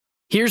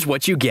Here's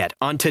what you get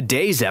on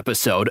today's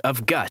episode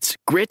of Guts,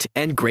 Grit,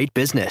 and Great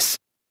Business.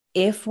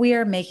 If we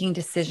are making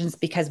decisions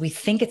because we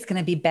think it's going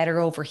to be better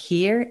over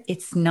here,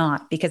 it's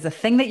not, because the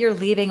thing that you're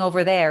leaving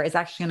over there is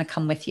actually going to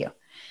come with you.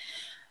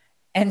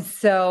 And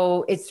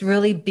so it's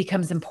really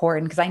becomes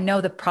important, because I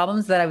know the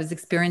problems that I was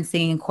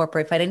experiencing in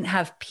corporate, if I didn't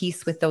have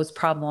peace with those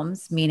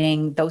problems,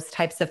 meaning those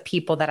types of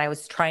people that I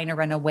was trying to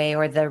run away,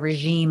 or the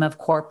regime of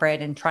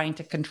corporate and trying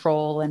to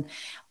control and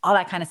all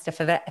that kind of stuff,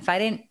 if I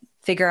didn't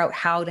figure out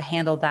how to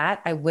handle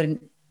that, it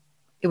wouldn't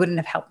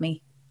have helped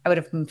me. I would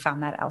have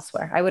found that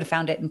elsewhere. I would have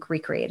found it and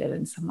recreated it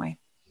in some way.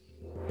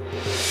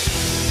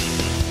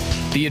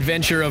 The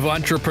adventure of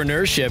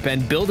entrepreneurship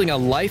and building a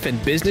life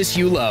and business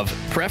you love,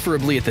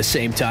 preferably at the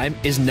same time,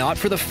 is not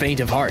for the faint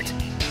of heart.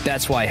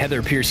 That's why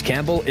Heather Pierce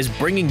Campbell is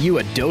bringing you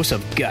a dose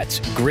of guts,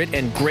 grit,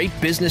 and great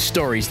business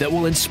stories that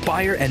will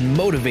inspire and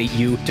motivate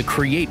you to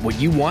create what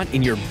you want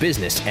in your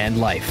business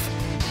and life.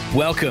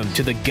 Welcome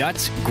to the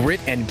Guts, Grit,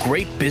 and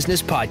Great Business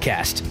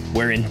Podcast,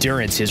 where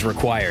endurance is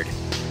required.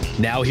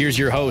 Now here's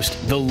your host,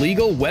 the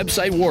legal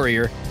website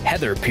warrior,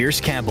 Heather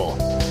Pierce Campbell.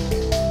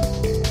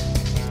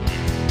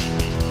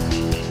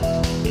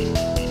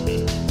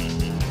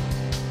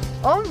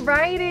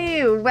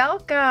 Alrighty,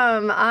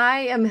 welcome.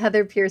 I am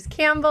Heather Pierce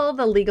Campbell,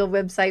 the legal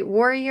website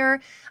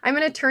warrior. I'm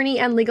an attorney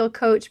and legal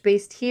coach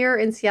based here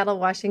in Seattle,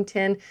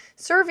 Washington,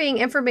 serving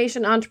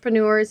information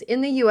entrepreneurs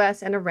in the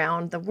U.S. and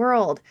around the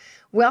world.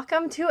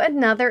 Welcome to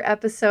another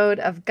episode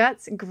of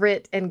Guts,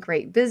 Grit, and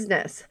Great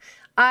Business.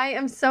 I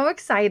am so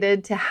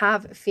excited to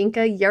have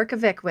Finca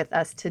Jerkovic with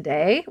us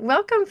today.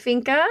 Welcome,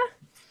 Finca.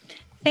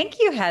 Thank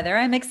you, Heather.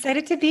 I'm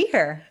excited to be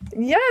here.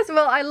 Yes,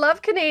 well, I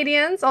love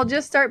Canadians. I'll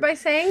just start by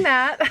saying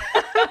that.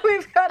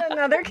 We've got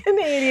another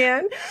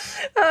Canadian.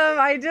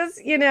 I was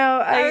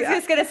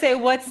just going to say,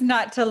 what's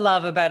not to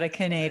love about a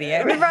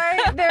Canadian? Right?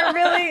 There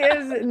really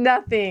is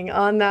nothing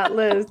on that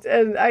list.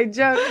 And I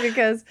joke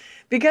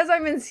because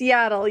I'm in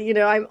Seattle,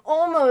 I'm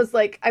almost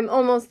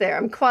there.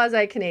 I'm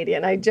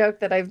quasi-Canadian. I joke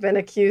that I've been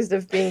accused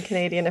of being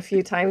Canadian a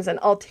few times, and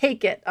I'll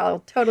take it. I'll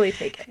totally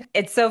take it.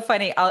 It's so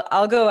funny.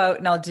 I'll go out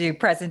and I'll do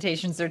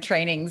presentations or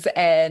trainings,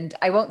 and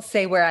I won't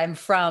say where I'm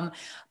from,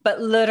 but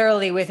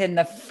literally within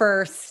the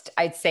first,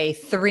 I'd say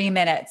 3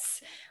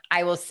 minutes,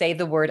 I will say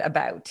the word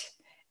about.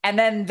 And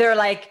then they're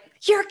like,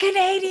 "You're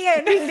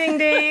Canadian." Ding, ding,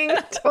 ding.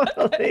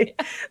 Totally.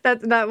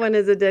 That one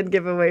is a dead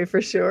giveaway for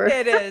sure.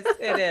 It is.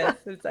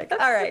 It's like,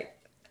 all right.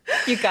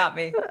 You got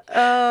me.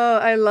 Oh,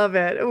 I love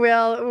it.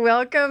 Well,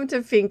 welcome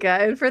to Finca.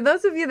 And for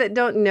those of you that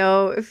don't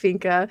know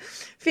Finca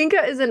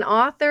is an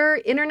author,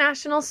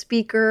 international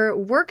speaker,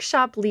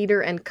 workshop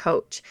leader, and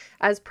coach.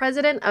 As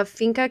president of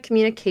Finca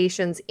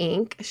Communications,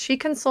 Inc., she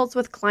consults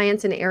with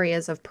clients in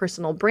areas of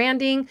personal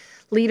branding,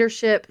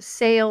 leadership,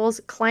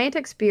 sales, client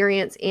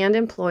experience, and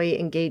employee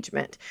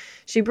engagement.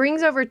 She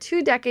brings over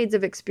 2 decades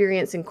of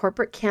experience in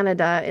corporate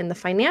Canada in the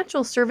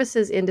financial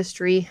services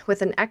industry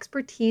with an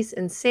expertise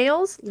in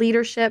sales,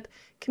 leadership,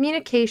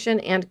 communication,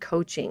 and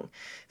coaching.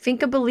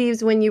 Finca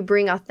believes when you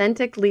bring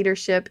authentic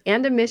leadership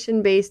and a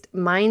mission-based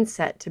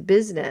mindset to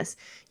business,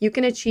 you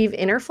can achieve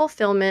inner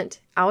fulfillment,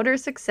 outer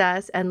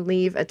success, and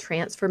leave a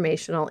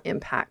transformational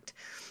impact.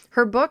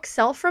 Her book,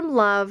 Sell from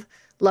Love,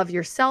 Love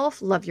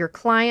Yourself, Love Your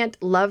Client,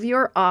 Love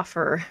Your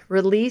Offer,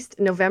 released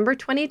November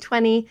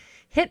 2020,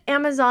 hit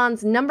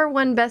Amazon's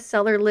 #1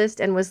 bestseller list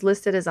and was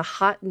listed as a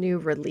hot new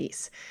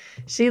release.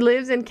 She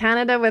lives in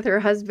Canada with her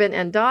husband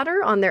and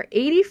daughter on their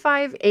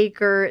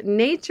 85-acre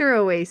nature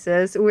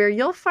oasis, where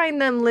you'll find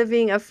them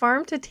living a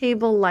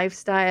farm-to-table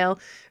lifestyle,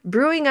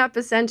 brewing up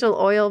essential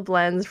oil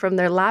blends from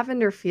their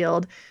lavender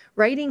field,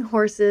 riding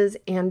horses,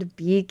 and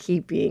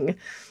beekeeping.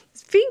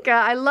 Finca,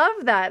 I love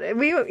that.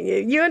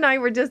 You and I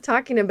were just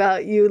talking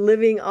about you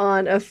living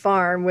on a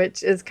farm,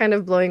 which is kind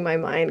of blowing my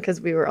mind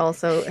because we were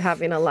also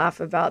having a laugh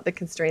about the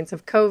constraints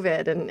of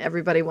COVID and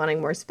everybody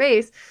wanting more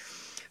space.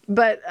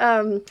 But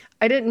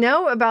I didn't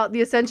know about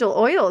the essential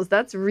oils.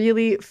 That's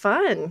really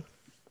fun.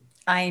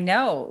 I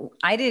know.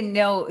 I didn't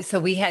know. So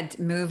we had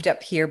moved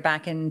up here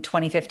back in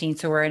 2015.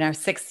 So we're in our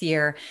 6th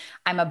year.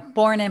 I'm a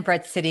born and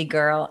bred city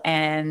girl.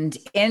 And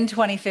in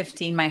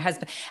 2015, my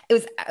husband, it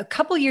was a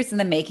couple years in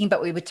the making,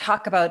 but we would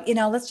talk about,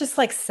 let's just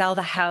like sell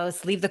the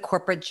house, leave the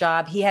corporate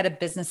job. He had a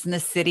business in the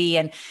city,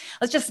 and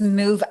let's just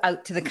move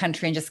out to the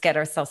country and just get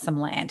ourselves some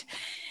land.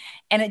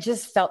 And it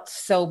just felt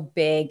so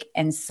big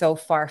and so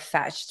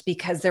far-fetched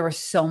because there were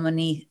so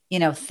many,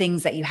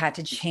 things that you had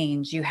to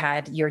change. You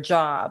had your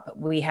job,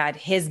 we had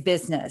his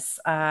business,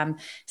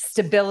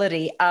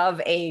 stability of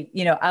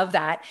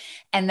that.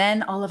 And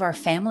then all of our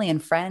family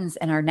and friends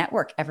and our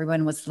network,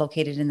 everyone was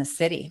located in the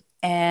city.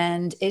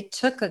 And it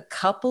took a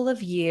couple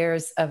of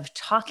years of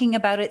talking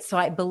about it. So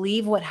I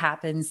believe what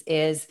happens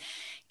is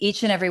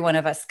each and every one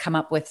of us come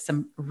up with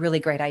some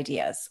really great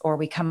ideas, or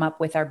we come up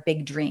with our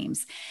big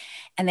dreams.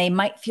 And they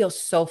might feel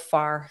so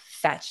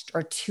far-fetched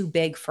or too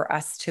big for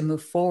us to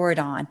move forward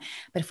on.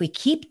 But if we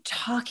keep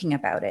talking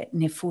about it,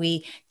 and if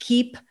we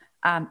keep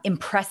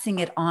impressing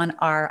it on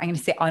our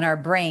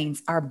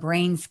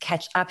brains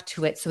catch up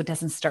to it so it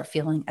doesn't start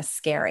feeling as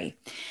scary.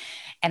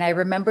 And I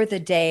remember the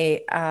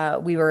day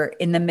we were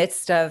in the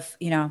midst of,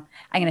 I'm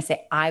going to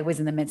say I was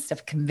in the midst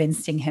of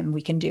convincing him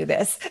we can do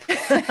this.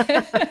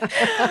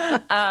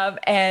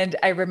 And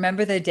I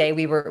remember the day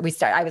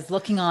I was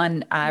looking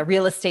on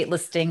real estate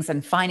listings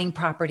and finding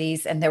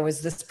properties. And there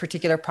was this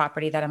particular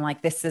property that I'm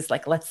like, this is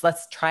like, let's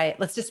try it.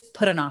 Let's just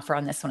put an offer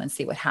on this one and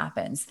see what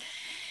happens.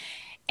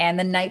 And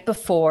the night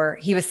before,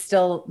 he was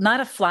still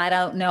not a flat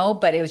out no,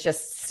 but it was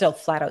just still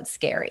flat out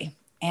scary.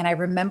 And I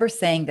remember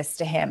saying this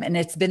to him, and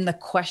it's been the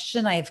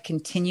question I have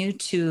continued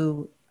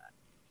to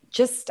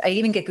I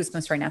even get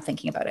goosebumps right now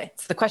thinking about it.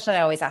 It's the question that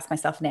I always ask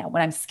myself now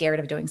when I'm scared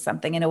of doing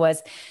something. And it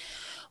was,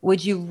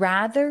 would you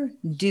rather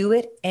do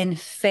it and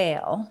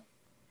fail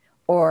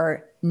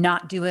or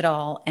not do it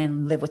all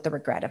and live with the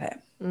regret of it?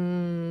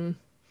 And,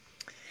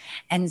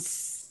 and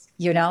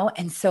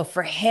so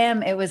for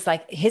him, it was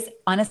like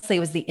honestly, it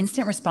was the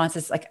instant response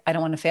is like, I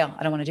don't want to fail.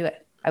 I don't want to do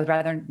it. I would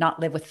rather not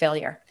live with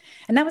failure.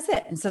 And that was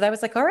it. And so that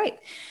was like, all right.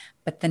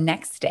 But the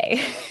next day,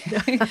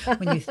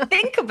 when you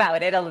think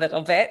about it a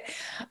little bit,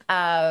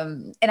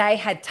 and I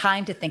had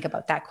time to think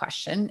about that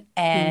question.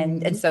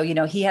 And so,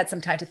 he had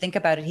some time to think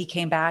about it. He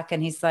came back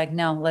and he's like,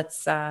 no,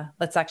 let's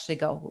actually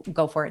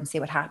go for it and see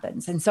what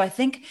happens. And so I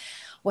think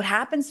what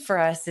happens for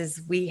us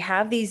is we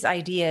have these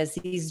ideas,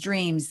 these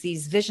dreams,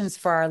 these visions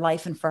for our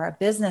life and for our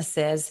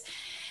businesses.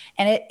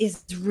 And it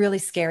is really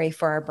scary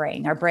for our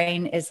brain. Our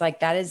brain is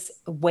like, that is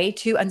way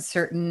too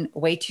uncertain,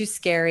 way too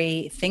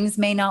scary. Things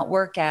may not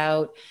work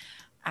out.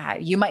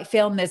 You might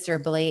fail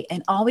miserably.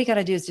 And all we got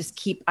to do is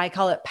just I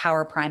call it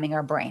power priming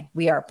our brain.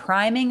 We are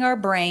priming our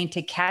brain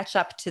to catch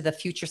up to the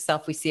future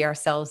self we see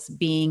ourselves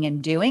being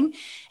and doing.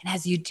 And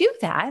as you do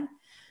that,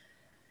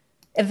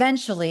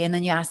 eventually, and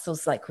then you ask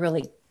those like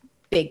really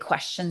big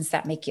questions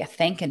that make you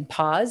think and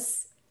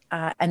pause,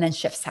 and then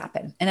shifts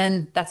happen. And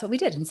then that's what we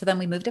did. And so then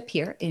we moved up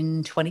here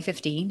in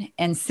 2015.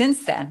 And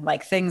since then,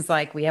 like things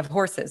like we have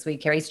horses,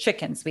 we raise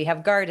chickens, we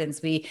have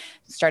gardens, we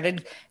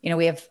started,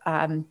 we have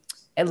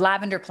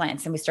lavender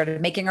plants, and we started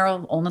making our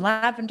own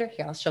lavender.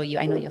 Here, I'll show you.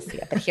 I know you'll see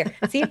it, but here,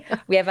 see,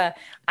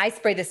 I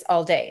spray this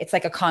all day. It's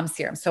like a calm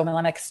serum. So when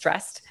I'm like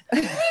stressed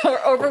or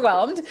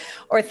overwhelmed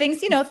or things,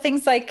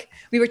 things like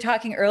we were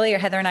talking earlier,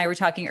 Heather and I were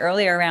talking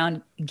earlier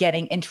around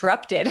getting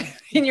interrupted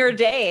in your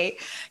day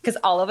because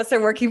all of us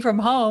are working from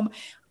home.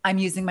 I'm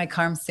using my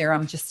calm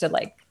serum just to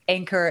like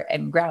anchor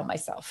and ground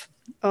myself.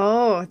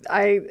 Oh,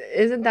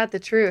 isn't that the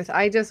truth?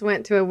 I just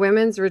went to a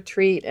women's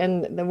retreat,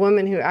 and the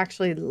woman who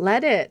actually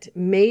led it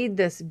made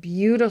this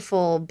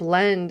beautiful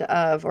blend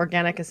of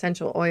organic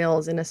essential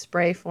oils in a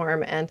spray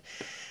form. And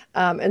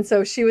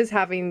so she was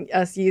having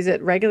us use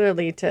it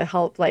regularly to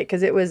help, like,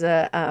 because it was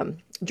a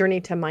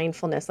journey to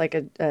mindfulness, like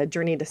a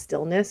journey to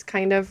stillness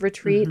kind of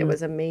retreat. It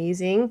was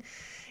amazing.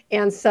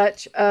 And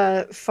such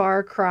a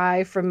far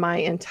cry from my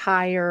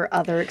entire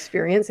other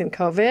experience in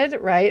COVID,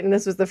 right? And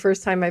this was the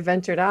first time I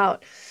ventured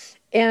out.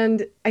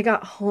 And I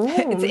got home.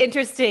 It's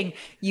interesting.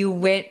 You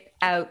went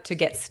out to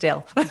get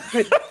still.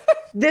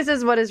 This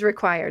is what is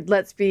required.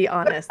 Let's be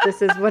honest.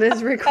 This is what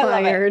is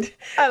required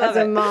as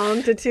a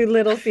mom to two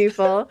little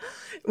people.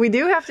 We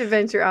do have to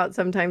venture out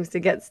sometimes to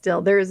get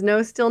still. There is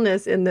no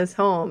stillness in this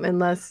home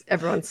unless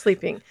everyone's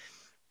sleeping.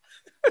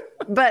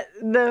 But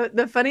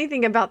the funny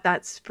thing about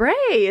that spray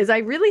is I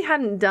really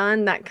hadn't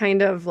done that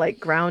kind of like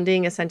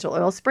grounding essential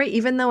oil spray,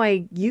 even though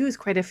I use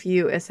quite a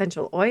few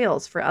essential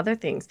oils for other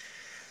things.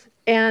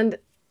 And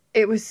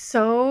it was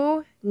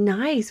so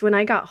nice when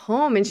I got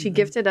home and she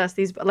gifted us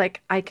these, like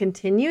I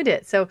continued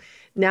it. So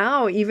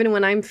now even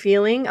when I'm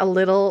feeling a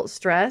little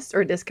stressed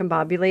or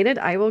discombobulated,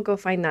 I will go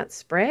find that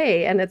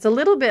spray. And it's a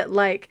little bit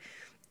like,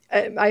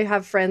 I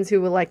have friends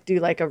who will like do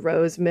like a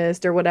rose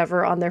mist or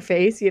whatever on their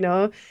face,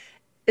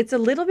 It's a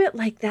little bit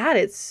like that.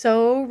 It's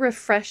so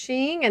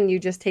refreshing and you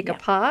just take a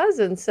pause.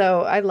 And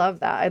so I love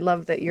that. I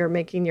love that you're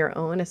making your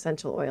own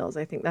essential oils.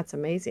 I think that's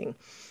amazing.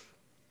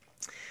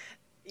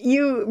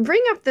 You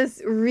bring up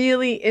this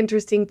really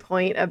interesting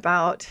point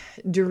about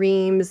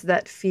dreams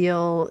that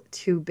feel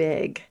too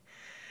big.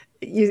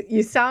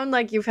 You sound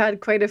like you've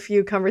had quite a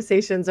few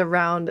conversations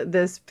around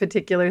this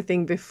particular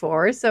thing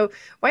before. So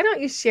why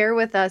don't you share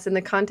with us in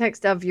the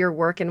context of your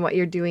work and what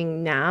you're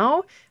doing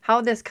now,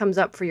 how this comes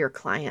up for your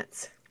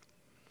clients?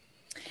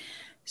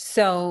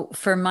 So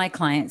for my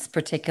clients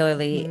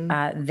particularly,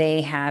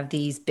 they have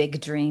these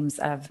big dreams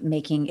of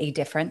making a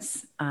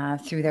difference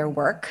through their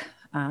work.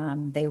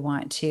 They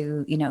want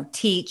to,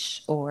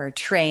 teach or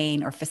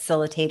train or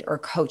facilitate or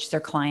coach their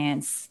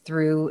clients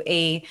through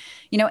a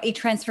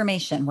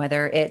transformation,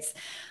 whether it's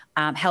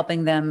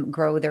helping them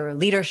grow their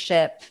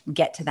leadership,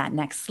 get to that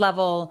next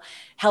level,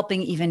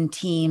 helping even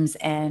teams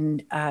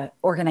and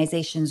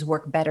organizations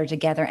work better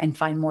together and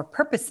find more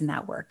purpose in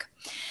that work.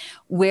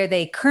 Where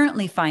they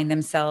currently find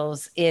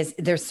themselves is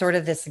there's sort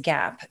of this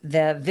gap,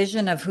 the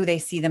vision of who they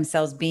see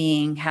themselves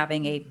being,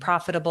 having a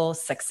profitable,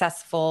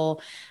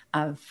 successful,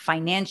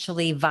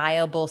 financially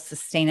viable,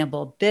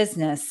 sustainable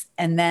business.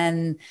 And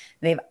then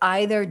they've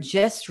either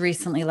just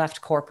recently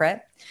left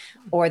corporate,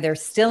 or they're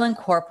still in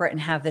corporate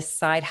and have this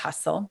side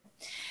hustle,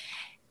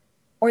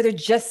 or they're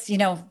just,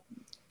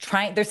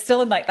 they're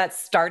still in like that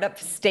startup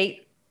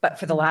state, but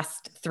for the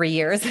last 3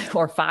 years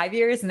or 5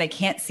 years, and they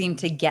can't seem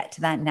to get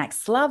to that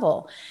next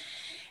level.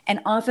 And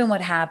often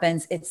what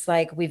happens, it's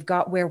like we've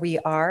got where we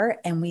are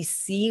and we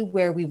see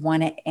where we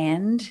want to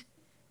end,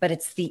 but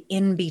it's the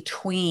in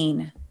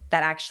between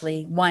that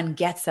actually one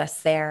gets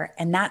us there.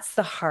 And that's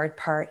the hard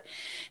part.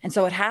 And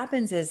so what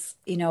happens is,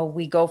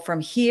 we go from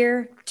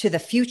here to the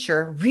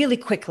future really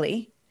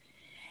quickly.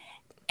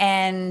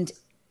 And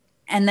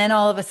then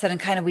all of a sudden,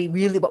 kind of,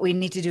 what we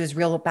need to do is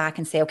reel back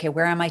and say, okay,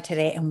 where am I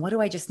today? And what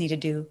do I just need to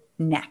do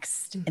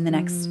next in the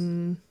next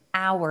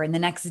hour, in the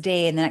next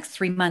day, in the next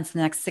 3 months, in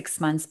the next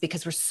 6 months,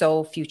 because we're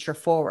so future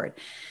forward.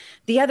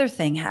 The other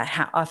thing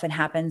often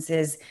happens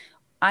is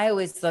I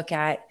always look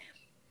at,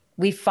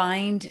 we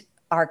find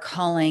our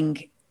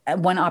calling.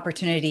 One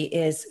opportunity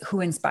is who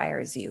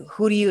inspires you?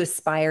 Who do you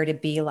aspire to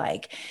be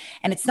like?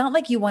 And it's not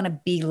like you want to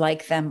be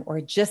like them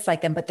or just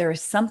like them, but there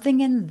is something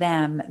in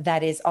them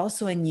that is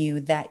also in you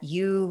that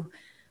you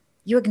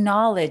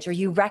acknowledge or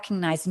you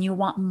recognize, and you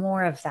want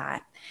more of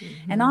that.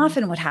 Mm-hmm. And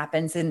often what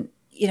happens, and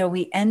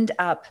we end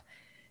up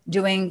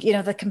doing,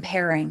 the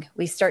comparing.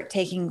 We start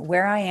taking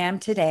where I am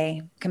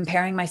today,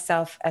 comparing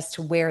myself as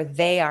to where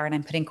they are. And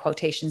I'm putting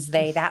quotations,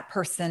 that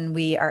person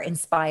we are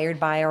inspired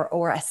by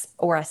or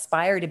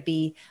aspire to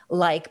be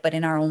like, but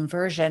in our own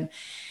version.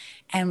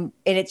 And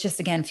it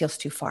just, again, feels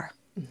too far.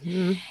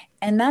 Mm-hmm.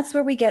 And that's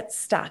where we get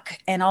stuck.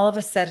 And all of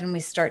a sudden we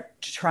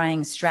start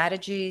trying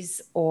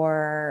strategies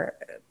or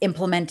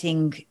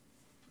implementing,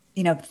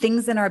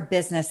 things in our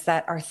business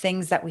that are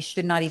things that we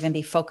should not even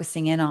be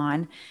focusing in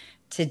on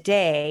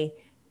today.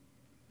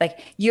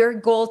 Like, your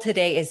goal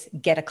today is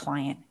get a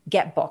client,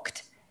 get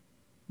booked,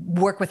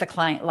 work with a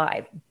client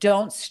live.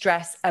 Don't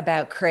stress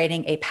about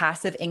creating a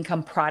passive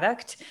income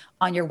product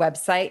on your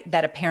website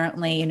that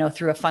apparently,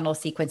 through a funnel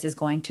sequence is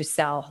going to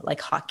sell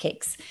like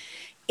hotcakes.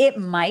 It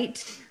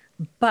might,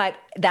 but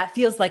that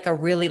feels like I'm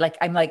going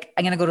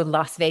to go to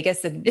Las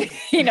Vegas and,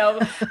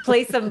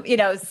 play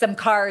some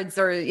cards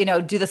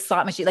or, do the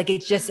slot machine. Like,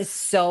 it just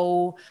is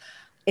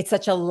it's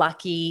such a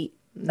lucky,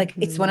 like,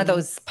 it's one of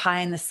those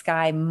pie in the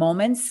sky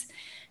moments.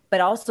 But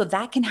also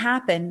that can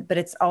happen, but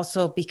it's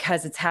also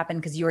because it's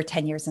happened because you were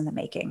 10 years in the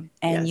making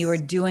and you were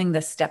doing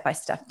the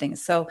step-by-step things.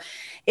 So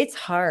it's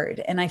hard.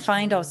 And I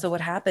find also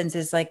what happens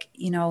is like,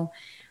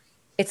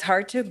 it's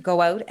hard to go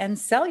out and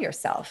sell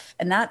yourself.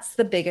 And that's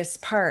the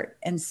biggest part.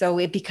 And so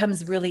it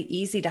becomes really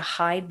easy to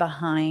hide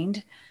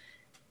behind,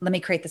 let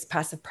me create this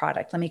passive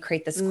product. Let me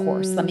create this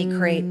course. Let me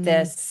create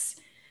this,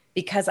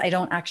 because I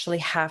don't actually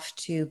have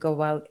to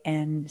go out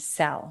and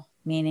sell,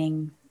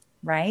 meaning,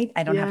 right?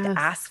 I don't have to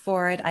ask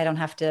for it. I don't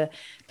have to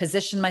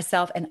position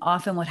myself. And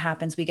often what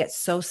happens, we get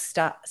so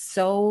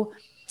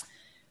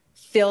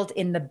filled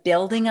in the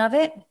building of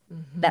it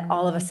that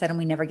all of a sudden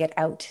we never get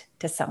out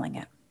to selling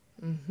it.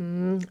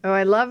 Mm-hmm. Oh,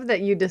 I love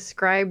that you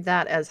described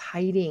that as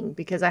hiding,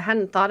 because I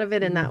hadn't thought of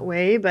it in that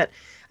way, but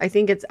I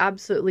think it's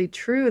absolutely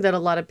true that a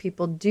lot of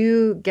people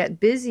do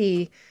get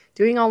busy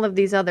doing all of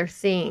these other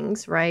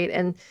things, right?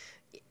 And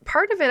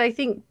part of it, I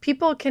think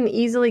people can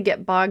easily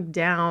get bogged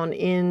down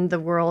in the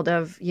world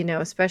of,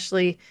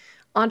 especially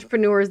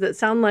entrepreneurs that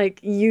sound like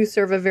you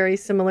serve a very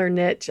similar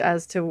niche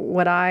as to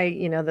what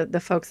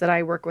the folks that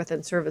I work with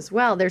and serve as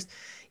well.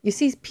 You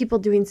see people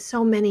doing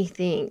so many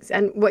things.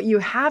 And what you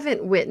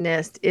haven't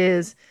witnessed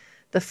is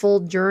the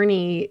full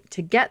journey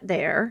to get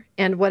there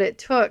and what it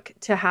took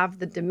to have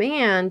the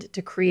demand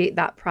to create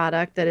that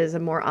product that is a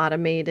more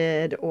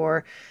automated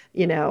or,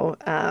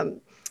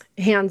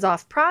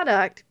 hands-off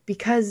product,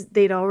 because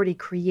they'd already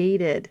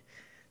created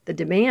the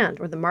demand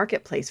or the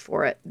marketplace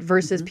for it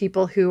versus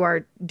people who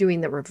are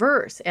doing the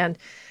reverse. And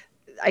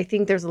I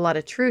think there's a lot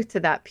of truth to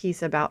that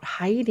piece about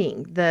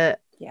hiding the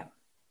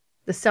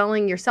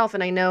selling yourself.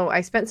 And I know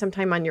I spent some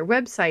time on your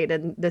website,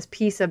 and this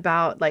piece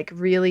about like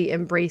really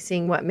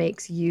embracing what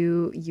makes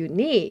you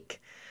unique,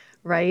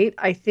 right?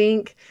 I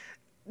think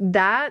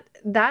that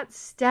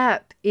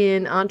step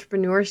in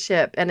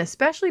entrepreneurship, and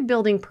especially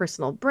building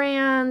personal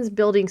brands,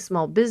 building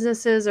small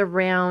businesses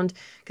around,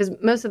 because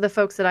most of the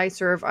folks that I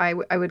serve, I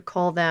would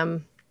call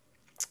them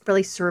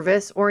really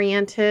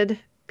service-oriented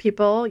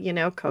people,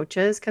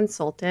 coaches,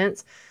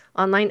 consultants,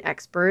 online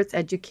experts,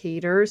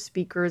 educators,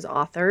 speakers,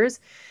 authors.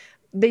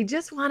 They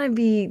just want to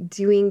be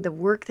doing the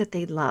work that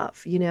they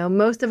love.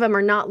 Most of them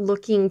are not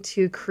looking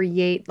to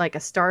create like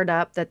a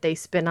startup that they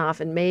spin off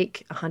and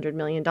make $100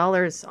 million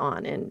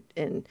on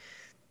in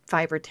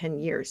 5 or 10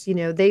 years.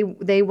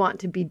 They want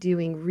to be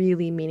doing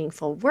really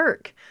meaningful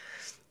work.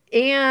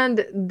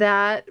 And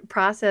that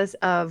process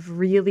of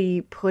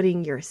really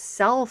putting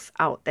yourself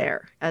out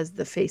there as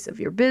the face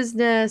of your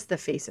business, the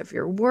face of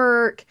your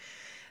work.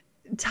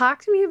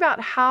 Talk to me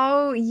about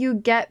how you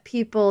get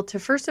people to,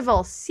 first of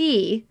all,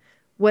 see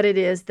what it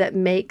is that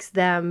makes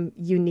them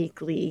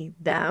uniquely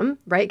them,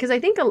 right? Because I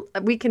think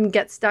we can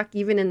get stuck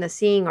even in the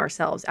seeing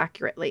ourselves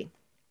accurately.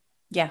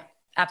 Yeah,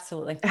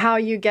 absolutely. How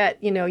you get,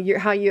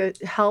 how you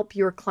help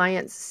your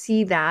clients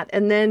see that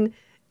and then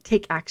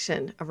take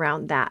action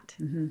around that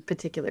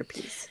particular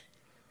piece.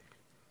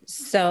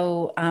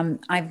 So in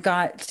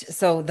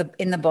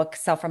the book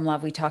Sell from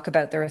Love, we talk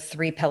about there are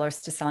three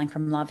pillars to selling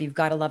from love. You've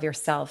got to love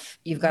yourself,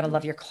 you've got to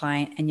love your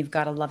client, and you've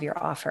got to love your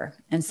offer.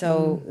 And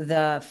so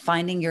the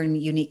finding your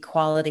unique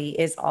quality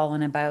is all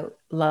in about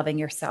loving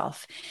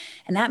yourself.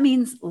 And that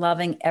means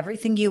loving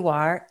everything you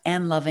are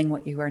and loving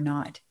what you are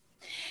not.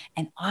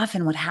 And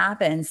often what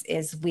happens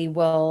is we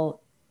will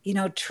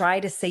try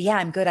to say, yeah,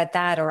 I'm good at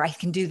that, or I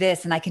can do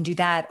this and I can do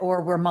that,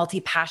 or we're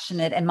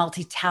multi-passionate and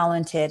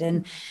multi-talented.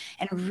 And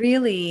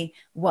really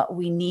what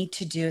we need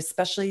to do,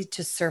 especially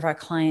to serve our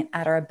client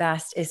at our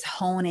best, is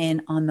hone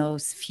in on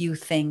those few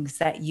things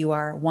that you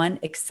are, one,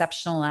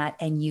 exceptional at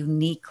and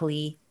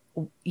uniquely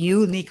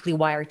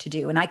wired to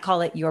do. And I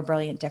call it your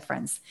brilliant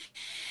difference.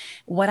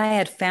 What I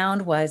had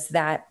found was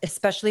that,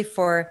 especially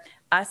for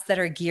us that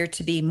are geared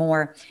to be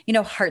more,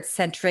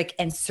 heart-centric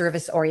and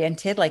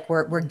service-oriented, like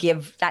we're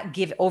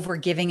over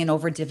giving and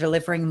over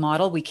delivering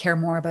model. We care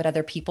more about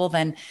other people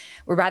than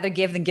we'd rather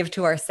give than give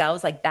to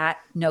ourselves, like that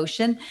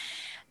notion.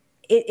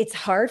 It's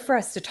hard for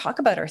us to talk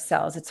about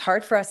ourselves. It's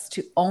hard for us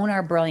to own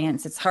our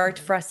brilliance. It's hard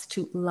for us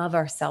to love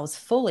ourselves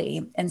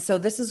fully. And so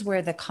this is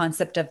where the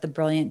concept of the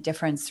brilliant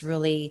difference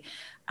really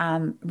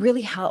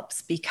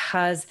helps,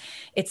 because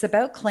it's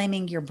about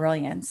claiming your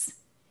brilliance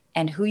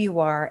and who you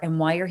are and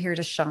why you're here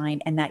to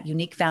shine and that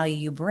unique value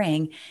you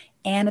bring.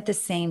 And at the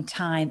same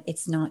time,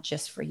 it's not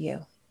just for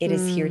you. It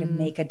is here to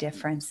make a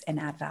difference and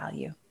add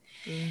value.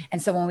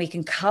 And so when we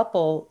can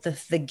couple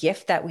the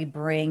gift that we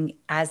bring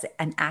as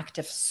an act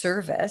of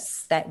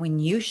service, that when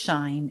you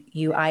shine,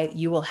 you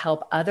will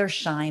help others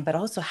shine, but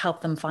also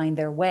help them find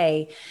their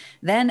way.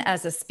 Then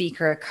as a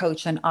speaker, a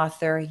coach, an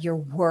author, your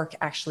work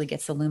actually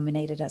gets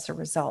illuminated as a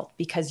result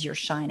because you're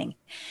shining.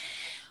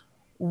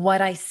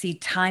 What I see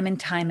time and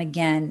time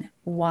again,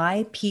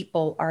 why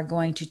people are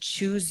going to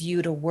choose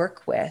you to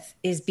work with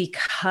is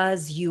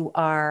because you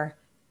are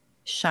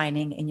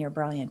shining in your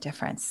brilliant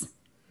difference,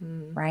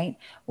 right?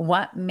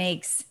 What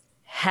makes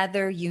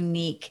Heather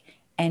unique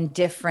and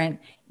different?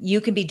 You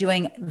can be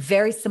doing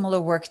very similar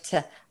work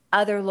to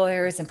other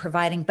lawyers and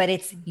providing, but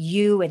it's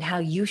you and how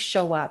you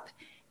show up.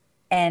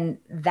 And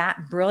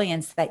that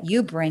brilliance that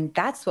you bring,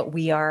 that's what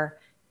we are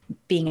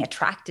being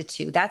attracted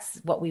to. That's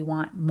what we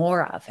want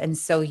more of. And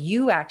so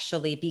you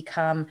actually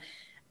become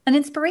an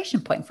inspiration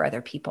point for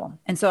other people.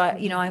 And so,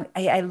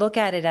 I look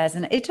at it as,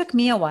 and it took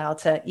me a while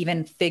to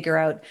even figure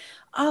out,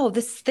 oh,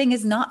 this thing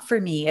is not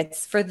for me.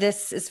 It's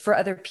for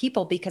other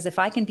people. Because if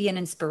I can be an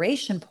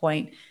inspiration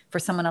point for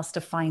someone else to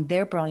find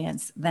their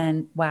brilliance,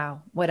 then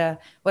wow, what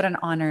an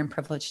honor and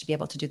privilege to be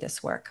able to do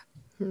this work.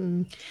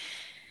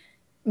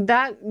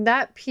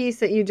 That piece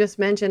that you just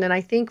mentioned, and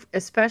I think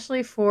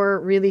especially for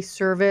really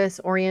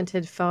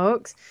service-oriented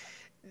folks,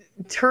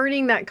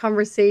 turning that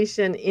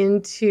conversation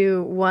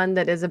into one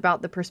that is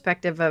about the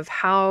perspective of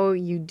how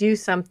you do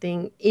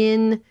something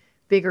in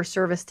bigger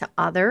service to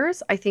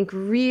others, I think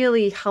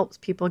really helps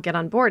people get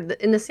on board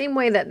in the same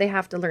way that they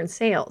have to learn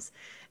sales.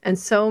 And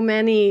so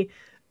many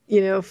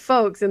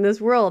folks in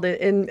this world,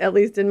 at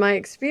least in my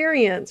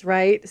experience,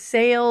 right?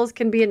 Sales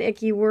can be an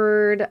icky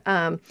word.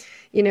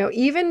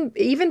 Even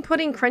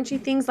putting crunchy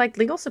things like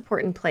legal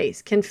support in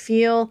place can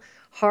feel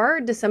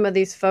hard to some of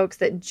these folks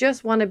that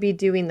just want to be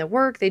doing the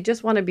work. They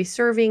just want to be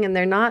serving, and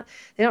they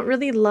don't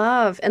really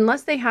love,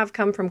 unless they have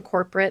come from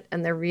corporate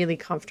and they're really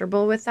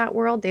comfortable with that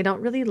world, they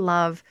don't really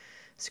love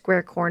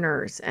square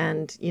corners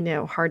and,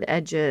 hard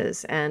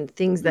edges and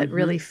things that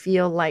really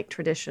feel like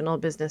traditional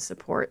business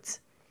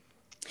supports.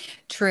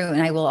 True.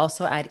 And I will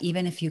also add,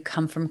 even if you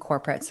come from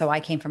corporate, so I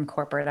came from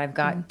corporate, I've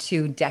got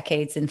 2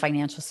 decades in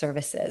financial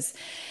services.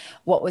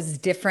 What was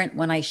different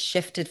when I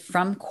shifted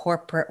from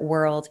corporate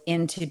world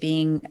into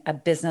being a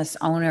business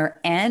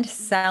owner and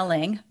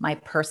selling my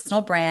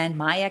personal brand,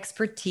 my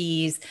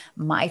expertise,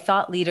 my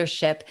thought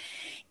leadership,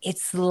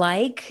 it's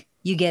like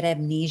you get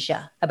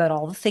amnesia about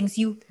all the things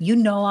you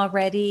know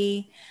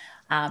already.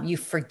 You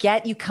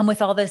forget you come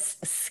with all this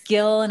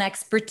skill and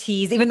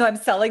expertise, even though I'm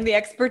selling the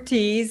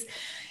expertise.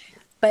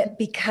 But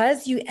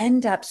because you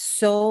end up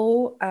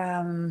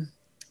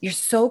you're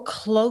so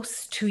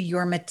close to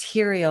your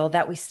material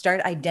that we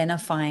start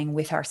identifying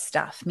with our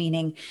stuff.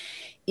 Meaning,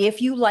 if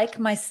you like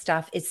my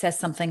stuff, it says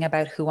something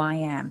about who I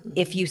am.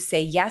 If you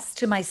say yes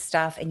to my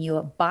stuff and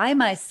you buy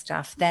my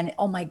stuff, then,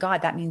 oh my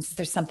God, that means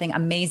there's something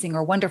amazing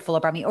or wonderful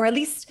about me, or at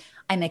least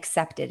I'm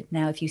accepted.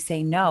 Now, if you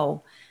say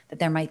no, that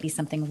there might be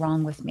something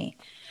wrong with me.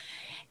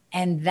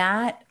 And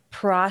that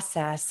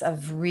process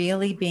of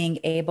really being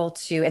able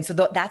to, and so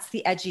that's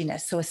the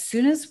edginess. So as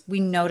soon as we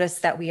notice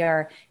that we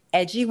are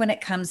edgy when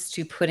it comes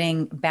to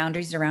putting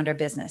boundaries around our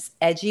business,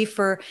 edgy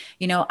for,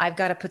 I've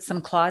got to put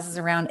some clauses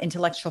around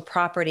intellectual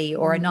property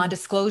or a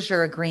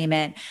non-disclosure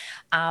agreement.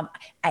 I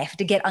have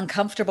to get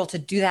uncomfortable to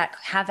do that,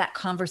 have that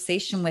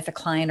conversation with a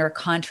client or a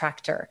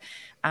contractor.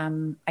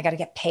 I got to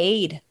get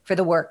paid for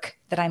the work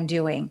that I'm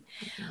doing.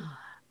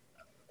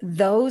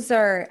 Those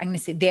are, I'm going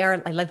to say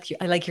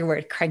I like your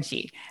word,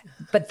 crunchy,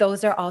 but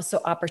those are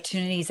also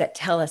opportunities that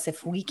tell us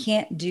if we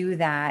can't do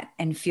that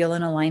and feel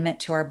in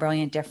alignment to our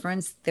brilliant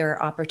difference, there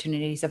are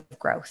opportunities of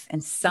growth.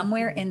 And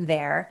somewhere in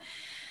there,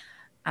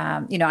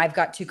 I've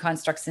got two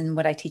constructs in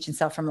what I teach in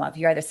Sell from Love.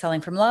 You're either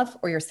selling from love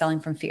or you're selling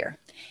from fear.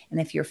 And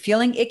if you're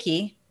feeling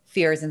icky,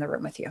 fear is in the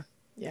room with you.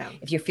 Yeah.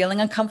 If you're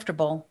feeling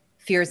uncomfortable,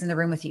 fear is in the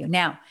room with you.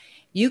 Now,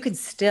 you can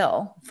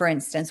still, for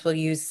instance, we'll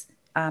use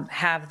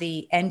have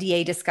the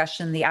NDA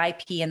discussion, the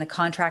IP and the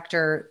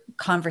contractor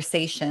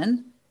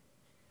conversation,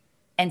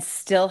 and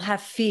still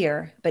have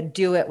fear, but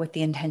do it with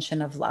the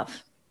intention of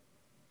love.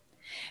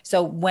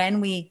 So when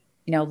we,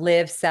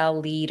 live, sell,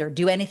 lead, or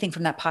do anything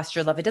from that posture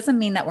of love, it doesn't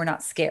mean that we're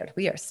not scared.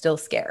 We are still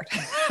scared.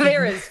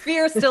 There is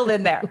fear still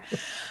in there.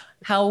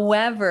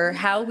 However,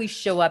 how we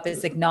show up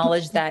is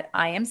acknowledge that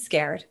I am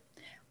scared.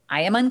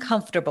 I am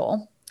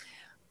uncomfortable.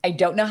 I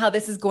don't know how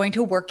this is going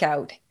to work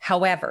out.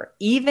 However,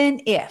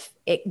 even if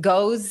it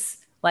goes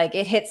like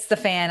it hits the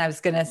fan,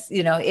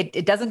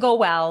 it doesn't go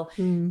well.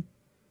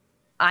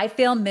 I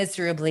fail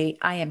miserably.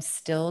 I am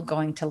still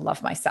going to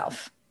love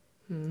myself.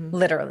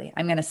 Literally,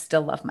 I'm going to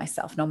still love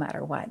myself no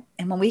matter what.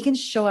 And when we can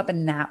show up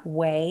in that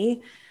way,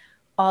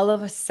 all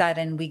of a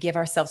sudden we give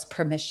ourselves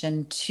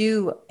permission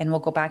to, and we'll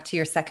go back to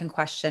your second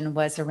question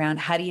was around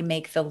how do you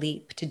make the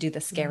leap to do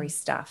the scary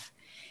stuff?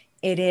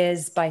 It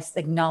is by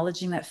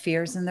acknowledging that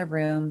fear's in the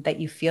room, that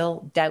you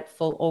feel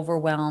doubtful,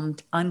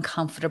 overwhelmed,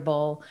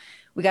 uncomfortable.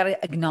 We got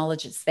to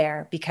acknowledge it's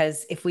there,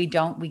 because if we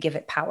don't, we give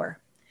it power.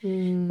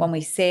 When we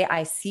say,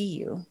 I see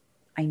you,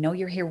 I know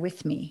you're here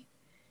with me.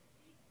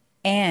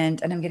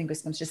 And I'm getting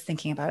goosebumps just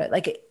thinking about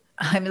it.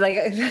 I'm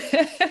like,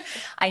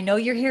 I know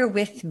you're here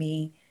with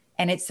me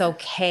and it's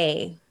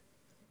okay.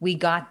 We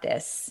got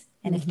this.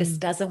 And if this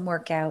doesn't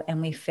work out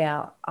and we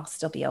fail, I'll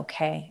still be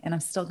okay. And I'm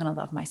still going to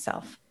love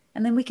myself.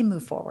 And then we can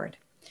move forward.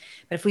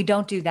 But if we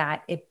don't do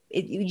that,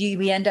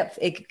 we end up,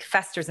 it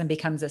festers and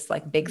becomes this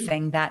like big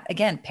thing that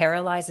again,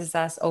 paralyzes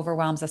us,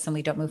 overwhelms us, and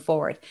we don't move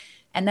forward.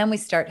 And then we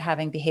start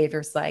having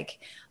behaviors like,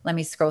 let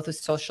me scroll through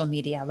social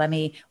media. Let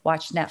me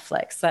watch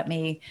Netflix. Let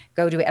me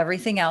go do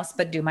everything else,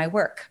 but do my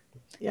work,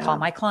 call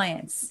my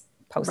clients,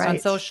 post on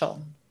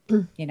social,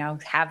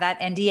 have that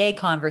NDA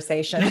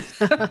conversation,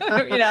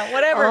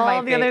 whatever all it might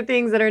the be. other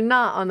things that are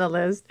not on the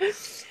list.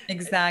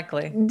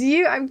 Exactly.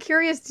 I'm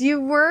curious, do you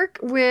work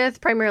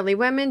with primarily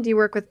women? Do you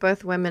work with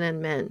both women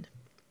and men?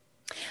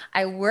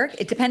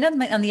 It depends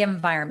on the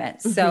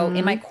environment. So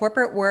in my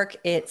corporate work,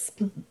 it's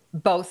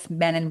both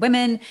men and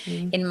women.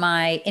 In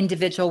my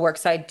individual work,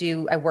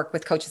 I work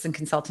with coaches and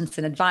consultants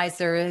and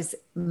advisors,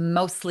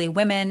 mostly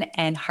women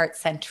and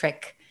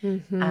heart-centric,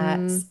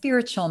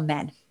 spiritual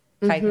men,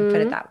 if I can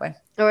put it that way.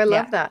 Oh, I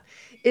love that.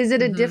 Is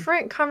it a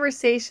different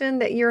conversation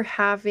that you're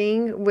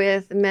having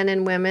with men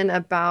and women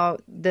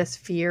about this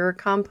fear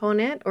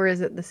component, or is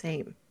it the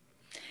same?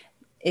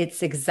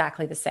 It's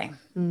exactly the same.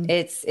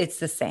 It's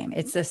the same.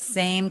 It's the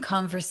same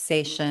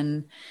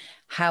conversation.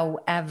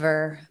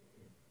 However,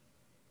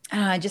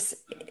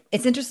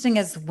 it's interesting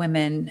as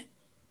women.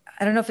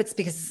 I don't know if it's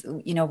because,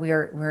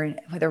 we're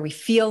whether we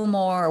feel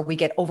more or we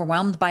get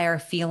overwhelmed by our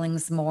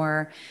feelings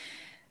more.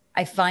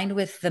 I find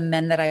with the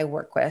men that I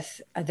work with,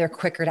 they're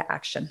quicker to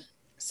action.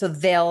 So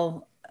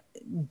they'll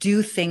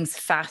do things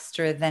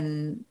faster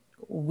than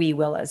we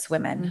will as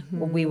women.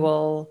 We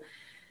will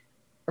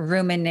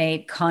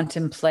ruminate,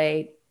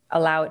 contemplate,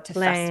 allow it to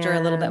fester a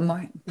little bit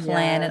more,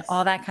 plan and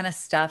all that kind of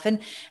stuff. And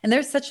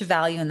there's such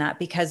value in that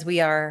because we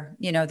are,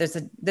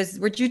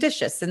 we're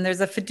judicious and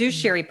there's a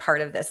fiduciary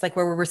part of this, like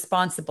where we're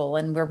responsible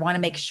and we want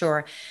to make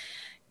sure.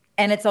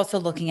 And it's also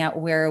looking at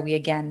where are we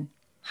again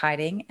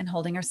hiding and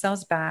holding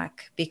ourselves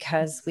back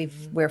because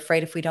we're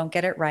afraid if we don't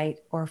get it right,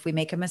 or if we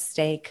make a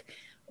mistake,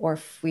 or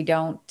if we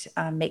don't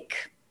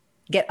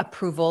get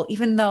approval,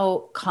 even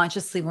though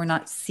consciously we're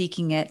not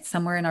seeking it,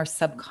 somewhere in our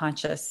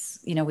subconscious,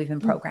 we've been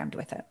programmed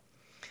with it.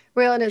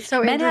 Well, and it's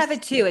so men have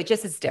it too. It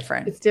just is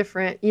different. It's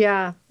different.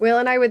 Yeah. Well,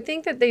 and I would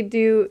think that they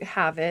do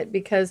have it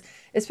because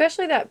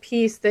especially that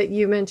piece that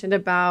you mentioned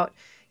about,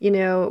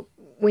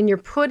 when you're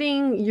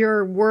putting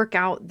your work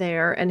out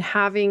there and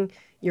having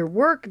your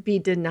work be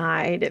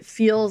denied, it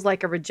feels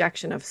like a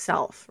rejection of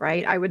self,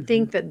 right? I would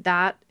think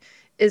that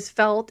is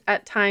felt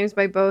at times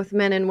by both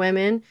men and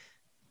women.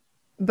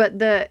 But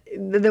the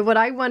what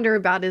I wonder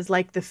about is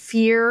like the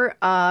fear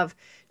of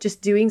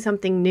just doing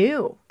something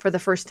new for the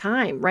first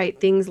time, right?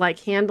 Things like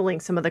handling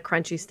some of the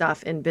crunchy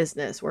stuff in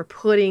business or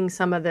putting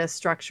some of the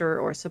structure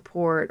or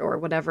support or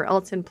whatever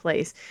else in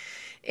place.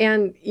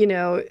 And,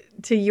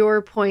 to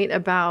your point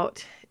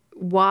about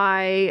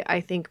why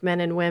I think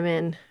men and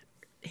women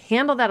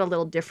handle that a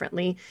little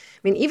differently. I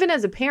mean, even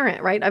as a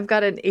parent, right? I've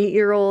got an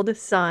 8-year-old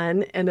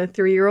son and a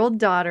 3-year-old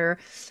daughter.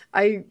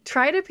 I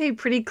try to pay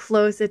pretty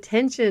close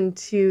attention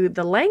to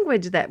the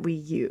language that we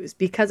use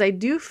because I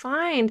do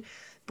find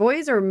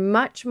boys are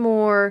much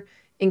more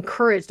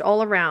encouraged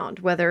all around,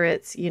 whether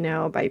it's,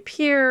 by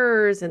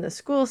peers in the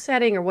school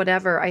setting or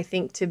whatever, I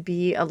think to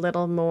be a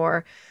little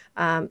more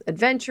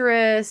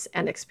adventurous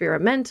and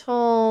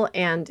experimental.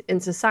 And in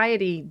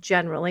society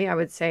generally, I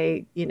would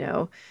say,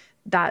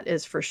 that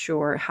is for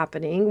sure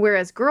happening.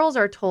 Whereas girls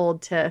are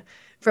told to,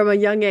 from a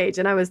young age,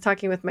 and I was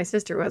talking with my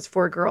sister who has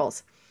 4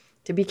 girls,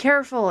 to be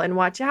careful and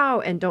watch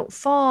out and don't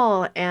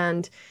fall.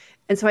 And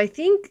so I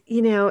think,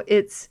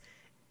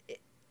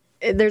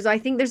 I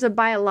think there's a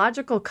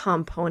biological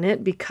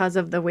component because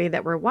of the way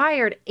that we're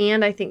wired.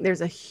 And I think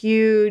there's a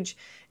huge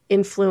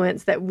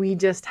influence that we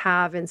just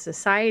have in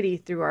society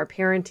through our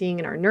parenting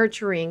and our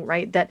nurturing,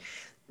 right? That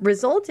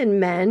result in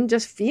men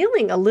just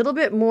feeling a little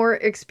bit more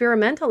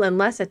experimental and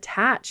less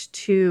attached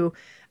to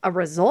a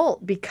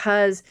result,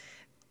 because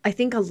I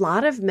think a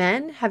lot of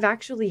men have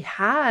actually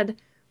had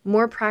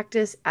more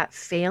practice at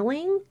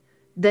failing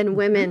than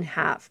women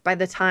have by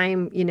the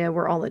time,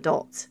 we're all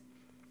adults.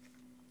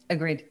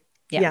 Agreed.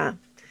 Yeah.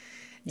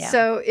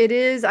 So it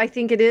is, I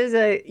think it is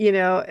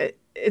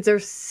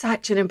it's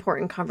such an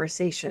important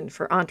conversation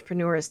for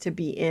entrepreneurs to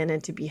be in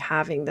and to be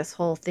having. This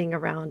whole thing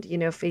around,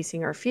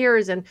 facing our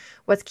fears, and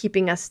what's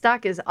keeping us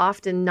stuck is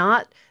often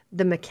not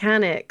the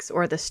mechanics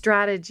or the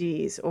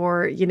strategies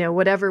or,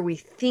 whatever we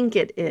think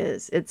it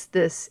is. It's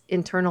this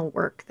internal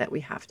work that we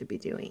have to be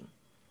doing.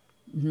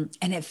 Mm-hmm.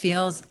 And it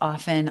feels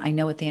often, I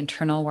know with the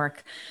internal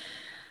work,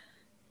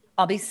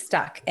 I'll be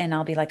stuck and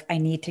I'll be like, I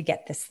need to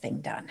get this thing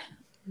done,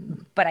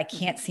 but I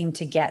can't seem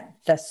to get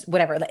this,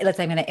 whatever. Let's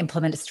say I'm going to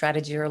implement a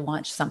strategy or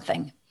launch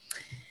something,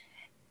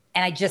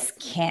 and I just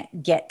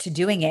can't get to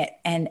doing it.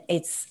 And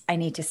I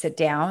need to sit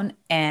down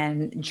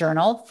and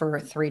journal for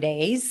 3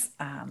 days,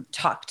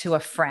 talk to a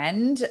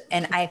friend.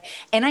 And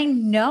I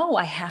know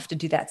I have to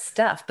do that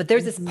stuff, but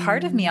there's this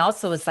part of me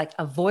also is like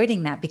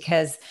avoiding that,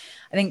 because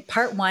I think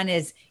part one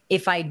is,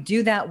 if I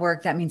do that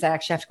work, that means I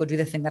actually have to go do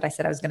the thing that I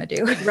said I was going to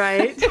do.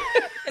 Right.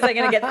 Because I'm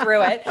going to get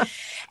through it.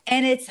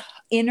 And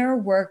inner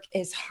work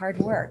is hard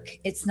work.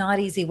 It's not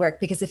easy work,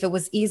 because if it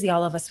was easy,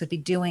 all of us would be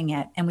doing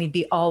it and we'd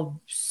be all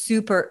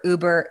super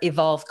uber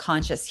evolved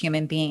conscious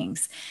human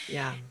beings.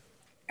 Yeah.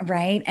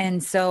 Right.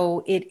 And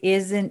so it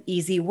isn't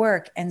easy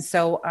work. And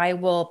so I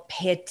will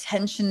pay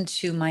attention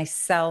to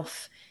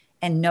myself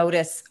and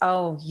notice,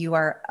 oh, you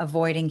are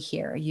avoiding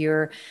here.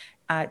 You're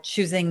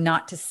choosing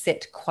not to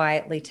sit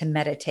quietly to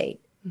meditate.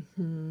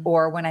 Mm-hmm.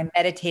 Or when I'm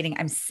meditating,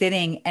 I'm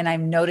sitting and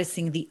I'm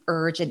noticing the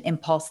urge and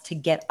impulse to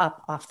get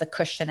up off the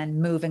cushion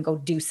and move and go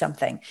do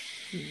something.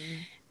 Mm-hmm.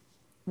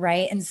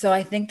 Right. And so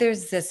I think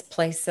there's this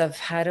place of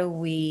how do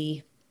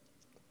we,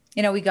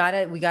 we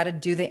gotta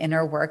do the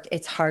inner work.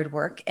 It's hard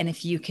work. And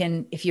if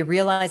you're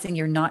realizing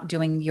you're not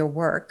doing your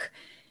work,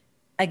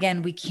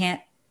 again, we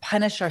can't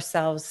punish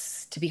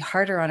ourselves to be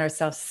harder on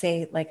ourselves.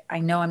 Say like, I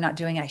know I'm not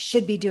doing it. I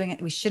should be doing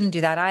it. We shouldn't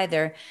do that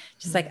either.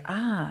 Just like,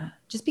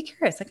 just be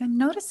curious. Like, I'm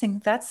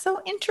noticing that's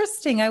so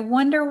interesting. I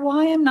wonder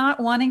why I'm not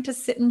wanting to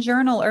sit and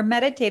journal or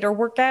meditate or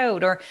work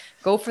out or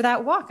go for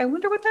that walk. I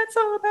wonder what that's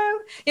all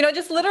about.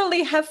 Just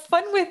literally have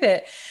fun with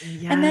it.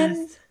 Yes. And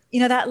then,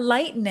 that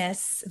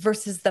lightness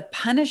versus the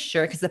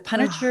punisher, because the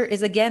punisher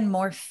is again,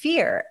 more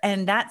fear,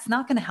 and that's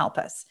not going to help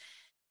us.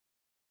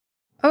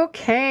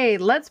 Okay,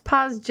 let's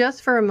pause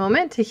just for a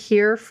moment to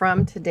hear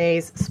from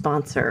today's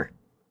sponsor.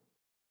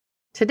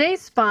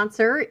 Today's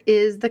sponsor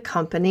is the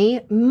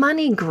company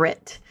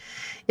MoneyGrit.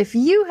 If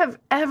you have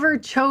ever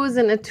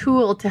chosen a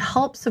tool to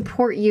help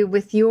support you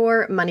with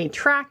your money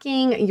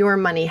tracking, your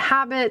money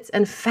habits,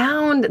 and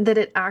found that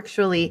it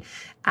actually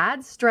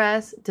adds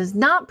stress, does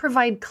not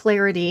provide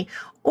clarity,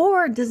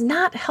 or does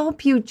not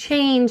help you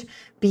change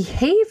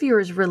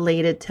behaviors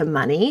related to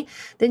money,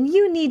 then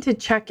you need to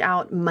check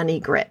out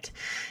MoneyGrit.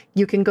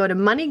 You can go to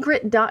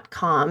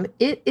moneygrit.com.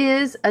 It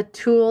is a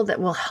tool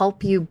that will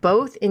help you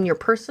both in your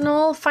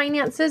personal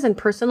finances and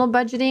personal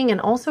budgeting,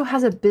 and also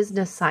has a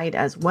business side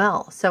as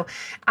well. So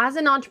as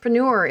an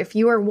entrepreneur, if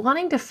you are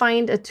wanting to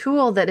find a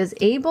tool that is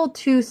able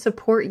to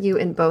support you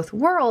in both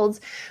worlds,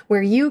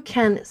 where you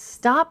can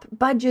stop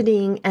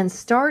budgeting and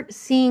start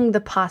seeing the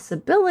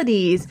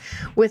possibilities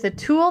with a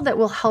tool that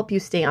will help you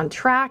stay on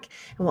track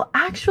and will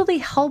actually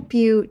help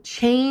you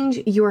change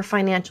your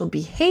financial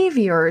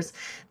behaviors,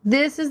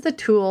 this is the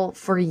tool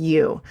for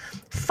you.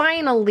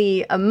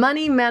 Finally, a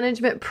money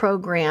management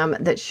program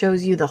that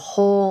shows you the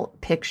whole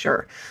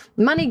picture.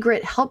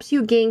 MoneyGrit helps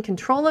you gain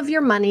control of your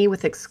money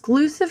with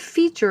exclusive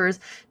features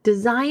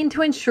designed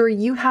to ensure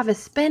you have a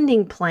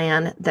spending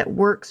plan that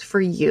works for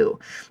you.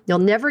 You'll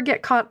never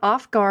get caught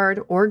off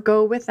guard or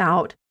go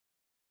without,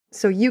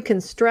 so you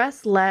can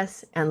stress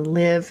less and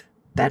live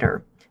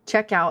better.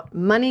 Check out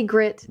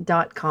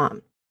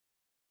moneygrit.com.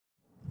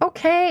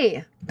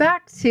 Okay,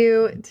 back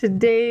to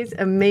today's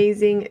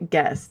amazing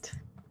guest.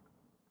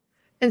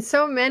 And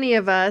so many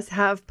of us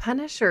have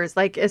punishers,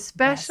 like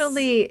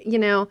especially,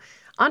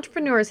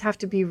 entrepreneurs have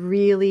to be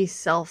really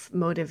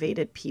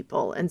self-motivated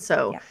people. And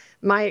so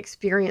my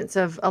experience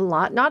of a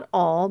lot, not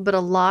all, but a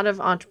lot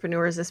of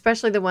entrepreneurs,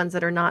 especially the ones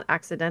that are not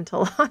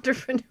accidental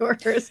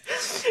entrepreneurs,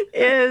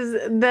 is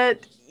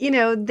that,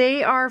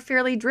 they are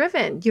fairly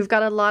driven. You've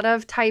got a lot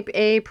of type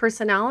A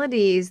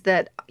personalities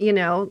that,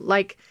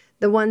 like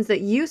the ones that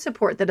you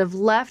support that have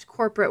left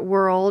corporate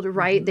world,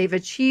 right? Mm-hmm. They've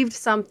achieved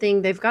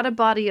something. They've got a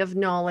body of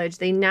knowledge.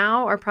 They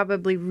now are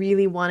probably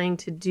really wanting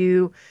to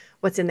do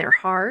what's in their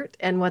heart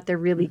and what they're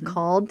really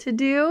called to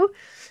do,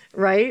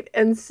 right?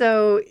 And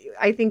so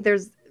I think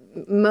there's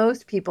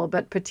most people,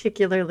 but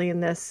particularly in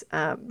this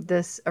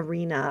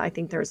arena, I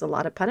think there's a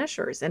lot of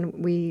punishers, and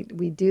we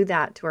do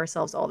that to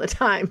ourselves all the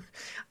time.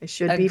 I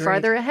should be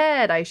farther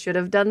ahead. I should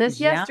have done this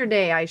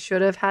yesterday. I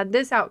should have had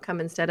this outcome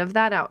instead of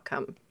that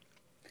outcome.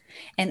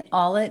 And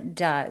all it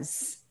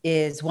does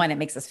is, one, it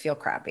makes us feel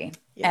crappy.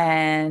 Yeah.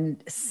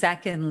 And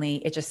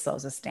secondly, it just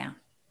slows us down.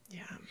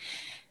 Yeah.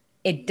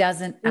 It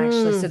doesn't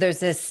actually. So there's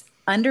this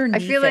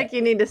underneath. I feel like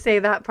you need to say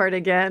that part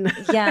again.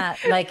 Yeah.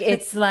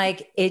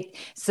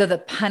 So the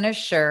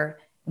punisher,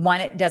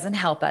 one, it doesn't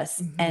help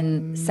us.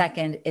 And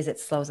second is it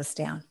slows us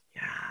down.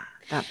 Yeah.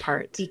 That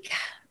part.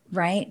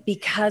 Right.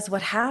 Because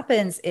what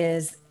happens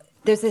is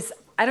there's this,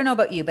 I don't know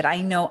about you, but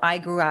I know I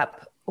grew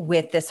up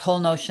with this whole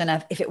notion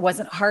of, if it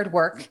wasn't hard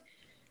work,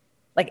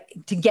 like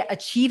to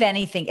achieve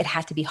anything, it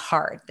had to be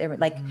hard. They were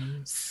like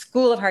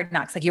school of hard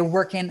knocks, like you're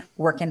working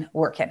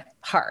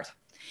hard.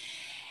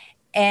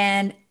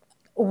 And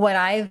what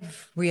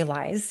I've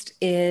realized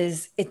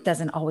is it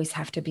doesn't always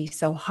have to be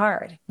so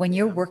hard. When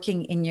you're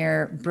working in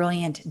your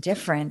brilliant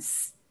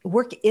difference,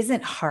 work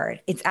isn't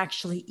hard. It's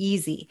actually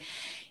easy.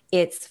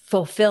 It's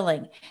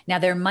fulfilling. Now,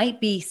 there might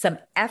be some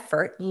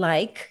effort,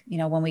 like,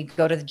 when we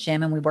go to the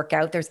gym and we work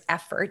out, there's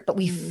effort, but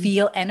we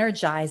feel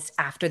energized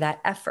after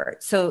that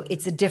effort. So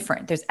it's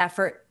there's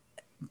effort,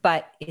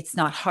 but it's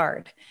not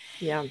hard.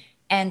 Yeah.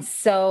 And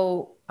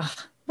so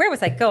where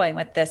was I going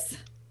with this?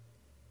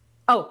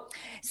 Oh,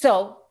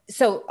 so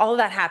all of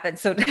that happened.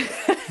 So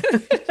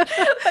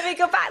let me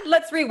go back.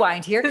 Let's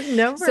rewind here.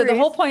 No worries. So the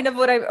whole point of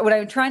what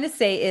I'm trying to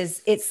say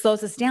is it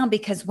slows us down,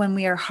 because when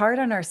we are hard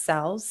on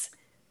ourselves,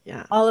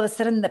 all of a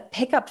sudden the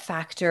pickup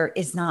factor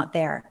is not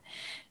there.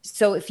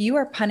 So if you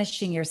are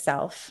punishing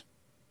yourself,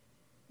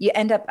 you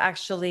end up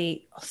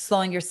actually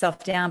slowing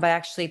yourself down by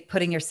actually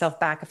putting yourself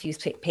back a few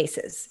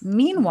paces.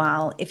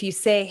 Meanwhile, if you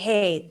say,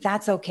 hey,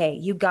 that's okay,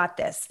 you got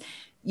this,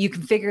 you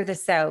can figure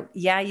this out.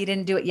 Yeah, you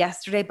didn't do it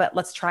yesterday, but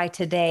let's try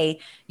today.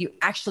 You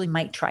actually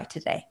might try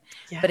today.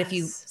 Yes. But if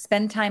you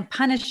spend time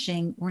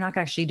punishing, we're not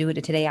going to actually do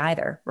it today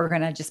either. We're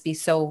going to just be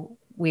so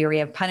weary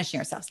of punishing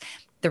ourselves.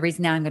 The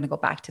reason now I'm going to go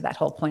back to that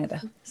whole point of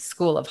the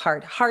school of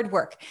hard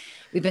work.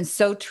 We've been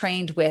so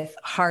trained with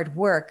hard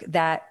work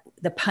that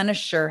the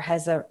punisher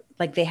has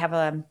they have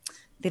a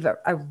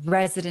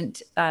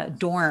resident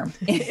dorm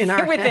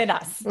within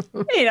us,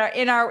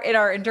 in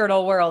our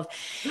internal world.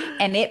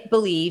 And it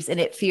believes and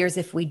it fears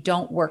if we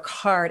don't work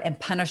hard and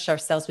punish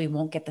ourselves, we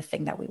won't get the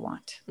thing that we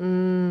want.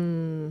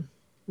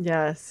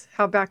 Yes.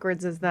 How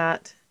backwards is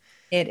that?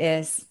 It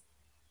is.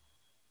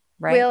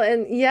 Right. Well,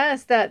 and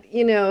yes, that,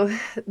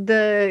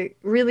 the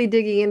really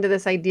digging into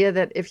this idea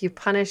that if you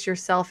punish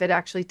yourself, it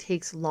actually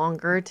takes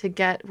longer to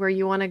get where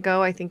you want to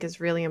go, I think is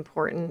really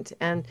important.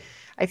 And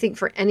I think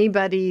for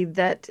anybody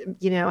that,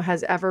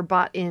 has ever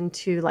bought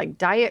into like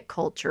diet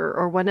culture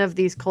or one of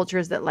these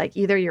cultures that like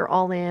either you're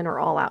all in or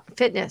all out,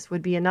 fitness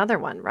would be another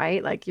one,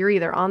 right? Like you're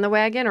either on the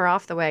wagon or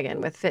off the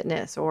wagon with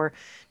fitness or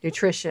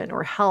nutrition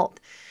or health.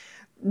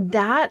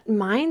 That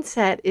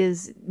mindset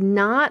is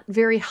not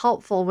very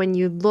helpful when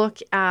you look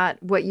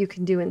at what you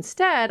can do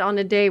instead on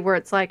a day where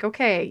it's like,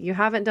 okay, you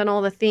haven't done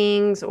all the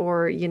things,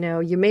 or, you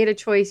made a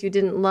choice you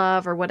didn't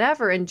love or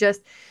whatever, and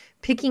just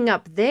picking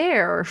up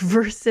there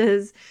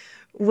versus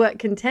what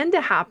can tend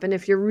to happen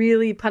if you're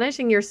really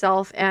punishing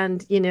yourself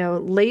and,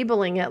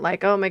 labeling it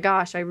like, oh my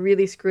gosh, I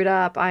really screwed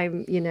up.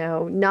 I'm,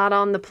 not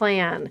on the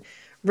plan,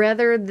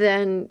 rather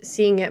than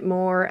seeing it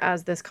more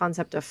as this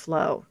concept of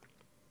flow.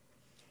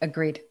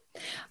 Agreed.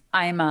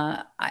 I'm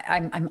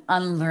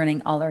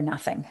unlearning all or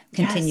nothing.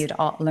 Continue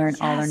to learn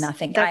all or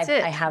nothing. That's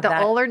it. I have the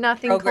all or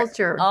nothing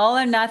culture. All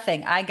or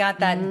nothing. I got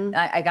that.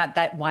 I got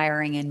that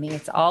wiring in me.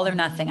 It's all or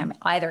nothing. I'm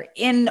either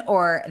in,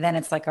 or then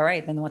it's like, all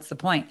right, then what's the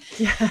point?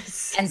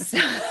 Yes. And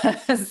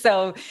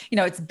so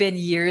it's been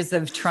years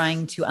of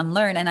trying to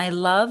unlearn. And I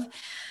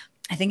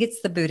think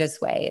it's the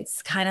Buddha's way.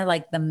 It's kind of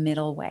like the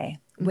middle way,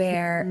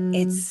 where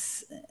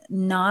it's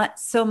not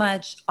so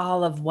much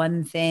all of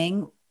one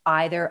thing,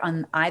 either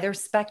on either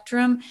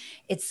spectrum.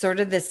 It's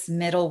sort of this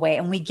middle way.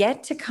 And we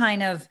get to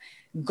kind of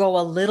go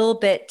a little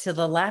bit to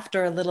the left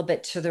or a little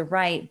bit to the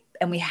right.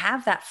 And we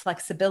have that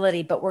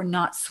flexibility, but we're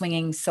not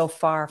swinging so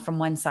far from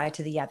one side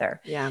to the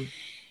other. Yeah.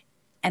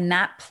 And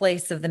that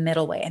place of the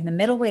middle way. And the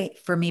middle way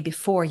for me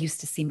before used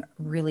to seem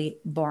really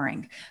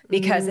boring,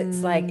 because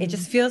it's like, it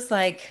just feels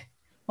like,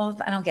 well, if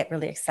I don't get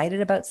really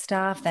excited about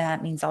stuff, then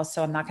that means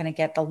also I'm not going to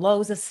get the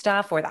lows of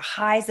stuff or the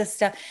highs of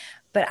stuff.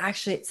 But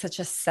actually, it's such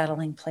a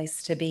settling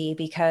place to be,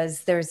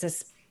 because there's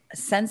this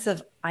sense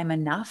of I'm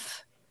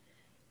enough.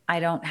 I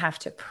don't have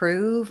to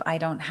prove. I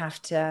don't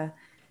have to,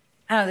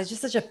 I don't know, there's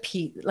just such a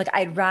peace. Like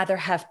I'd rather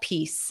have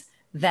peace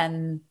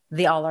than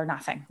the all or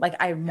nothing. Like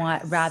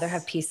rather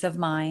have peace of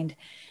mind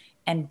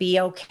and be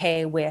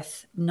okay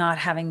with not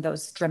having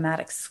those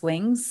dramatic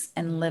swings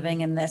and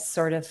living in this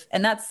sort of,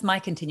 and that's my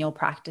continual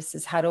practice,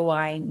 is how do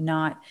I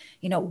not,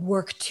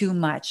 work too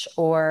much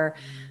or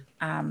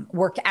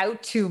work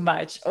out too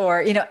much,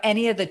 or,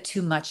 any of the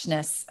too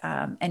muchness,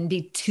 and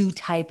be too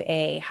type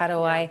A. How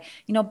do I,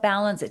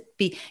 balance it?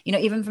 Be,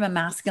 even from a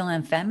masculine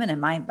and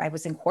feminine, I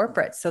was in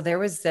corporate. So there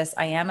was this,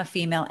 I am a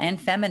female and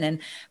feminine,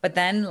 but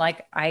then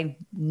like,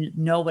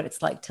 know what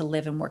it's like to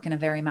live and work in a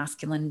very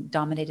masculine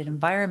dominated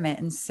environment.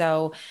 And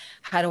so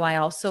how do I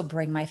also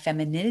bring my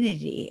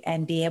femininity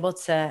and be able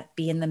to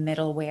be in the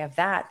middle way of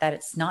that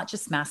it's not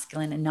just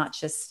masculine and not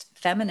just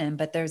feminine,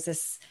 but there's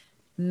this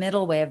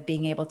middle way of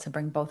being able to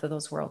bring both of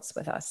those worlds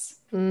with us.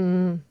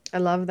 I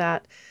love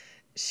that.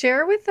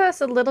 Share with us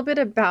a little bit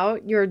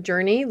about your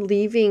journey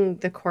leaving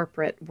the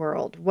corporate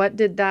world. What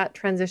did that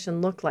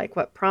transition look like?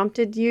 What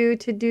prompted you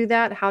to do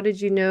that? How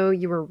did you know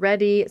you were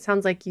ready? It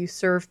sounds like you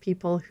serve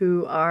people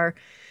who are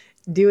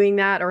doing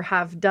that or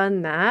have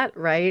done that,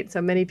 right?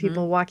 So many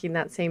people walking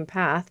that same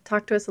path.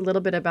 Talk to us a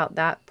little bit about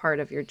that part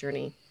of your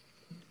journey.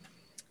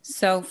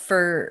 So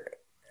for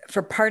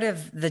part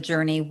of the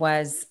journey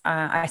was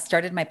I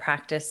started my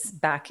practice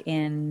back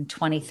in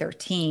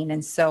 2013.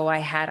 And so I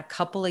had a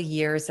couple of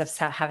years of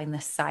having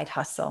this side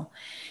hustle.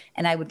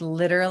 And I would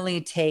literally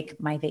take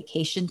my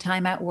vacation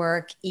time at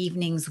work,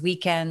 evenings,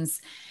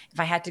 weekends. If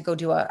I had to go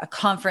do a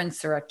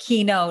conference or a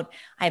keynote,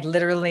 I'd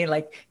literally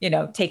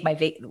take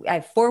I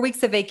have 4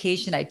 weeks of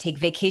vacation. I'd take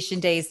vacation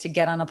days to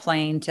get on a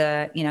plane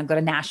to, go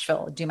to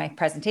Nashville, do my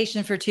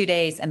presentation for 2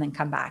 days and then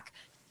come back.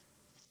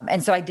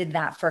 And so I did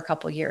that for a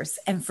couple of years.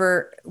 And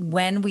for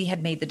when we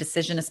had made the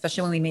decision,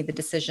 especially when we made the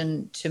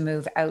decision to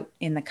move out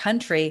in the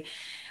country,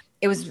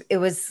 it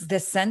was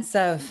this sense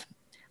of,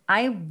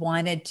 I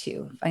wanted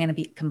to, if I'm going to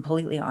be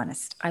completely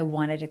honest, I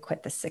wanted to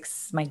quit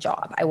my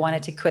job. I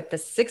wanted to quit the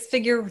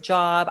 6-figure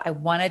job. I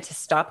wanted to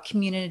stop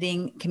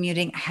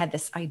commuting. I had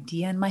this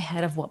idea in my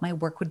head of what my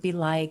work would be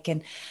like.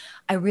 And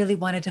I really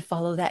wanted to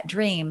follow that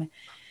dream.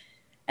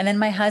 And then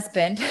my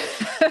husband,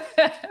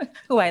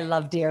 who I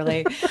love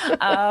dearly,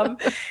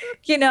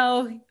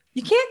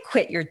 you can't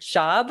quit your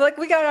job. Like,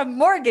 we got a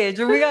mortgage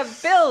and we got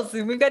bills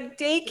and we've got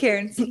daycare.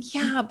 And so,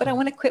 yeah, but I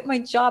want to quit my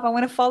job. I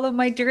want to follow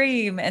my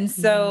dream. And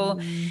so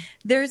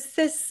there's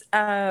this,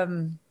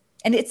 and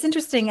it's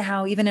interesting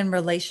how even in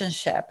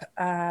relationship,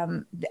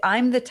 I'm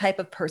the type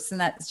of person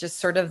that's just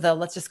sort of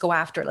let's just go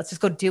after it. Let's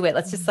just go do it.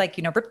 Let's just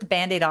rip the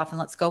Band-Aid off and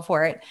let's go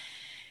for it.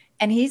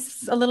 And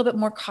he's a little bit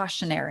more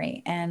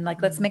cautionary and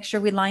let's make sure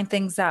we line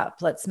things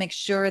up. Let's make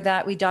sure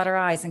that we dot our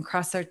I's and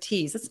cross our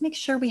T's. Let's make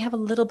sure we have a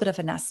little bit of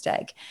a nest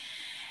egg.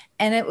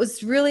 And it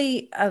was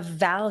really of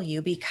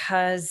value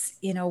because,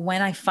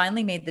 when I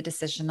finally made the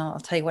decision, I'll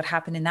tell you what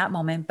happened in that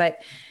moment, but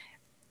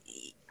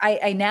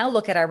I now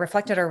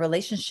reflect at our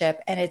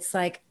relationship, and it's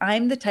like,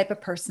 I'm the type of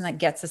person that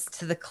gets us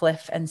to the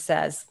cliff and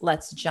says,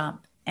 let's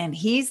jump. And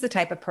he's the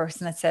type of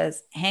person that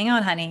says, hang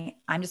on, honey,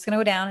 I'm just going to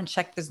go down and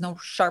check there's no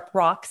sharp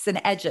rocks and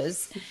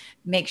edges,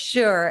 make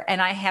sure.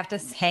 And I have to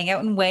hang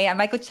out and wait. I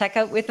might go check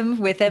out with him.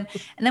 And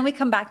then we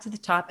come back to the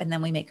top and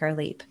then we make our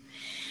leap.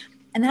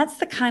 And that's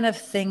the kind of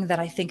thing that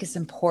I think is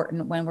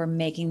important when we're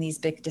making these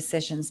big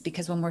decisions,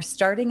 because when we're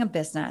starting a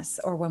business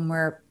or when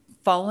we're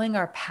following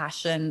our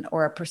passion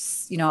or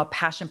a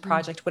passion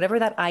project, whatever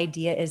that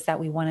idea is that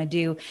we want to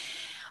do,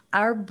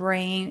 our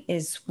brain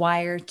is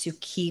wired to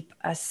keep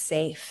us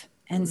safe.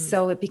 And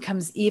so it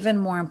becomes even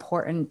more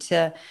important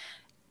to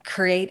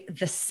create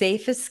the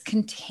safest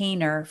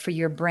container for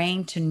your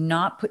brain to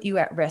not put you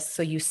at risk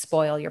so you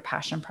spoil your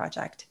passion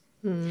project.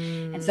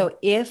 And so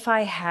if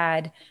I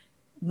had,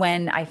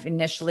 when I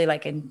initially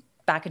back in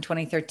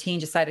 2013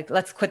 decided,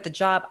 let's quit the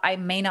job, I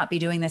may not be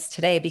doing this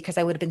today because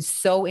I would have been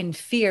so in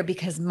fear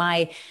because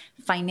my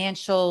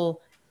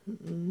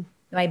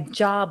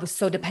job was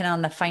so dependent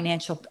on the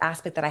financial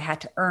aspect that I had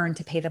to earn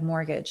to pay the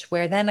mortgage,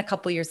 where then a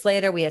couple of years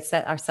later, we had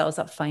set ourselves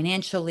up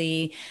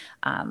financially,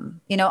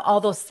 all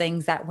those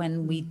things that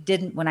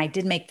when I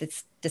did make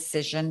this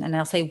decision, and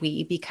I'll say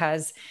we,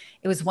 because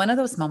it was one of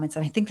those moments.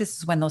 And I think this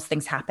is when those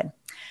things happen.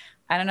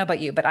 I don't know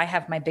about you, but I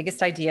have my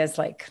biggest ideas,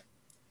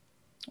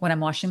 when I'm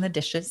washing the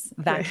dishes,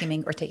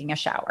 vacuuming, or taking a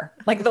shower.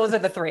 Those are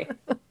the three,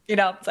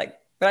 it's like,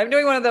 when I'm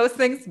doing one of those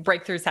things,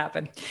 breakthroughs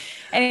happen.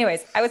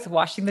 Anyways, I was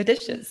washing the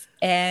dishes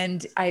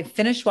and I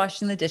finished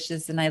washing the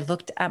dishes and I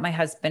looked at my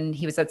husband.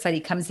 He was outside.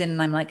 He comes in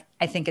and I'm like,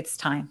 I think it's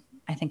time.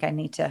 I think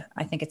it's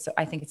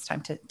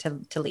time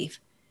to leave.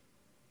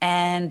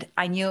 And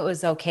I knew it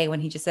was okay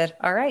when he just said,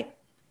 all right.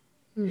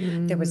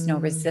 There was no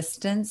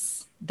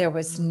resistance. There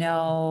was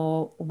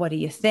no, what do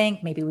you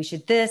think? Maybe we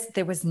should this.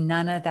 There was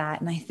none of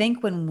that. And I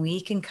think when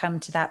we can come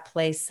to that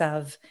place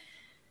of,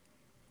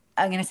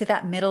 I'm going to say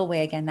that middle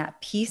way again,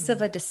 that piece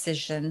of a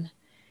decision,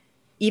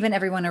 even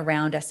everyone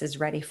around us is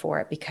ready for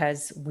it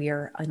because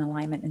we're in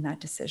alignment in that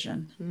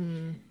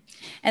decision.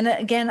 And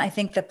again, I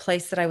think the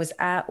place that I was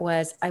at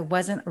was I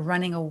wasn't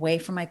running away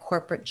from my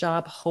corporate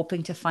job,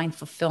 hoping to find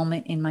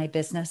fulfillment in my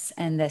business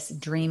and this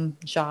dream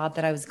job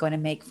that I was going to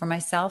make for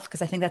myself.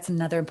 Because I think that's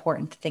another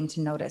important thing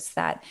to notice,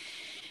 that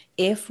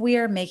if we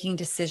are making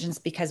decisions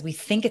because we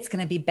think it's going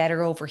to be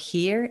better over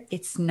here,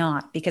 it's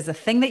not, because the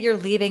thing that you're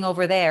leaving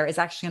over there is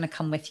actually going to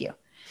come with you.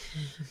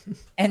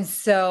 And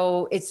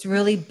so it's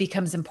really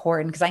becomes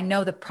important because I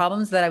know the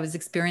problems that I was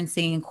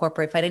experiencing in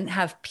corporate, if I didn't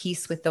have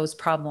peace with those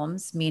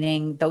problems,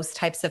 meaning those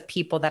types of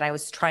people that I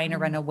was trying to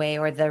run away,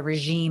 or the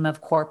regime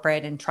of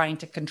corporate and trying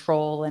to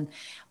control and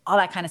all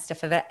that kind of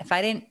stuff. If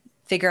I didn't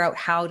figure out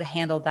how to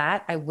handle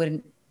that, it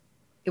wouldn't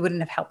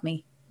have helped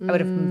me. I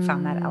would have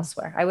found that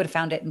elsewhere. I would have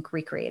found it and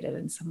recreated it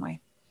in some way.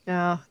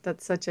 Oh,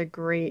 that's such a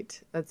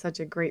great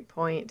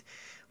point.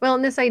 Well,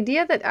 and this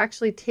idea that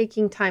actually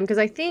taking time, because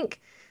I think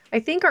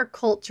our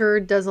culture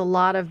does a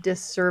lot of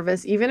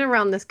disservice, even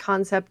around this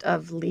concept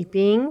of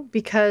leaping,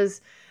 because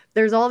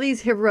there's all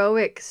these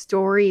heroic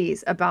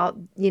stories about,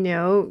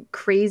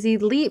 crazy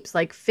leaps,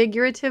 like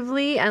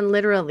figuratively and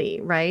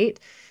literally, right?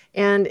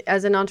 And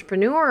as an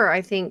entrepreneur,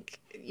 I think,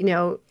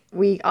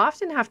 we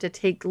often have to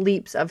take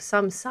leaps of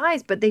some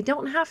size, but they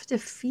don't have to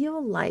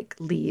feel like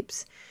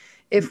leaps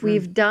if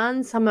we've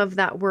done some of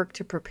that work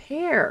to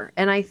prepare.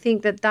 And I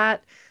think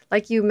that,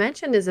 like you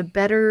mentioned, is a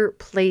better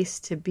place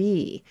to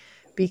be,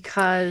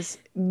 because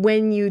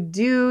when you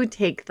do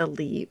take the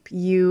leap,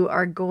 you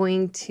are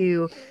going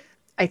to,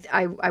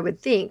 I would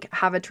think,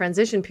 have a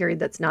transition period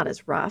that's not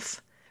as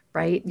rough,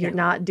 right? You're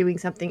not doing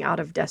something out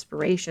of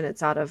desperation.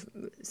 It's out of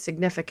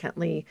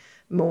significantly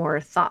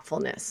more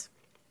thoughtfulness.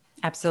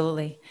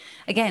 Absolutely.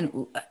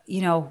 Again,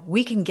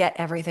 we can get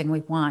everything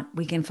we want.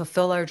 We can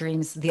fulfill our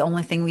dreams. The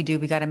only thing we do,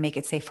 we got to make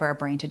it safe for our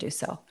brain to do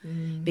so.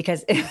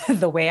 Because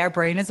the way our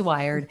brain is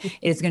wired, it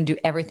is going to do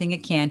everything it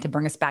can to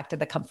bring us back to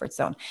the comfort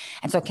zone.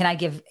 And so can I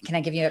give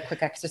you a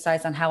quick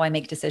exercise on how I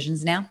make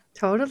decisions now?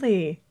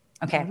 Totally.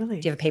 Okay. Totally.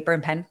 Do you have a paper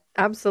and pen?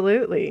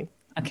 Absolutely.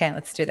 Okay,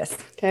 let's do this.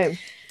 Okay.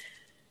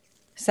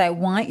 So I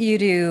want you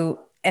to,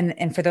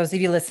 and for those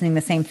of you listening,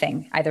 the same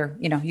thing, either,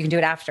 you can do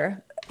it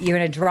after. You're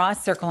going to draw a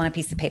circle on a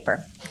piece of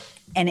paper.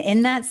 And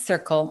in that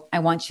circle, I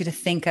want you to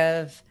think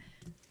of,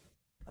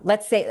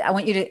 I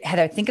want you to,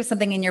 Heather, think of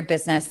something in your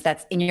business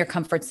that's in your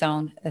comfort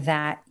zone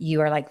that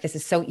you are like, this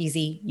is so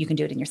easy, you can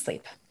do it in your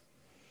sleep.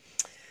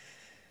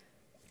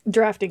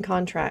 Drafting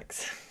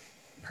contracts.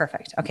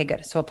 Perfect. Okay,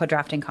 good. So we'll put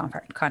drafting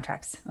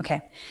contracts.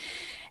 Okay.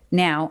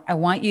 Now I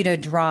want you to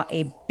draw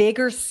a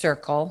bigger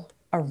circle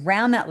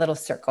around that little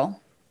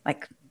circle,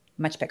 like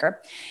much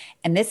bigger.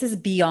 And this is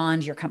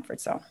beyond your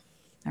comfort zone.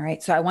 All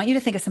right. So I want you to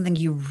think of something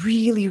you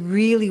really,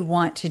 really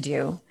want to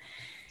do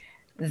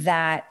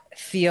that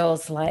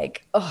feels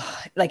like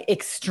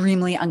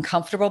extremely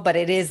uncomfortable, but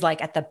it is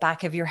like at the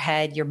back of your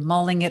head, you're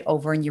mulling it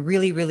over and you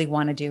really, really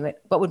want to do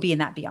it. What would be in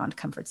that beyond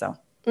comfort zone?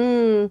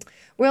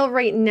 Well,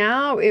 right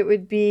now it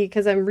would be,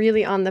 because I'm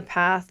really on the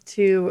path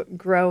to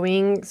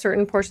growing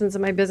certain portions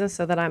of my business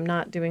so that I'm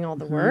not doing all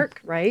the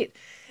work, right?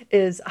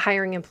 Is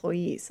hiring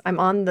employees. I'm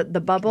on the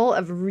bubble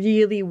of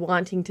really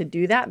wanting to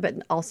do that, but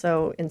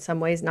also in some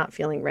ways not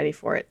feeling ready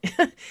for it.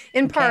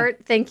 In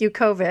part, thank you,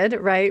 COVID,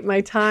 right?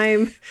 My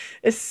time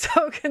is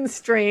so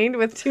constrained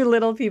with too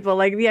little people.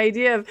 Like the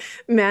idea of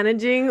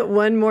managing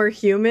one more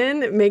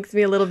human makes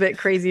me a little bit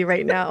crazy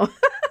right now.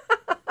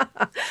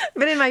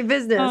 But in my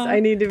business, I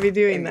need to be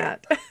doing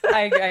that.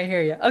 I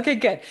hear you. Okay,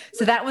 good.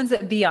 So that one's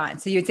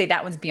beyond. So you would say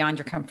that one's beyond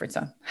your comfort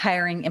zone,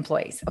 hiring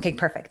employees. Okay,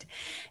 perfect.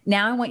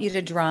 Now I want you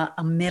to draw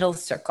a middle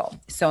circle.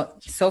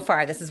 So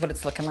far, this is what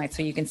it's looking like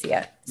so you can see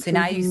it. So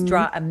now you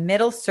draw a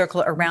middle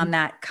circle around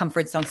that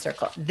comfort zone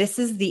circle. This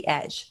is the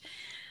edge.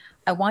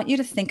 I want you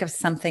to think of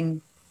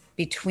something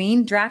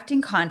between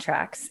drafting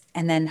contracts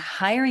and then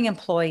hiring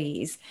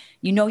employees.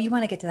 You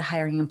want to get to the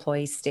hiring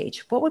employees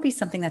stage. What would be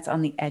something that's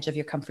on the edge of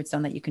your comfort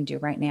zone that you can do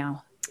right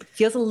now? It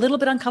feels a little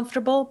bit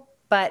uncomfortable,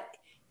 but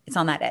it's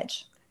on that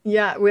edge.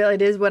 Yeah, well,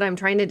 it is what I'm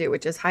trying to do,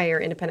 which is hire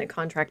independent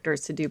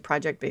contractors to do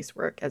project-based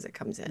work as it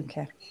comes in.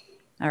 Okay.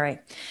 All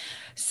right.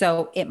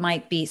 So it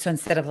might be,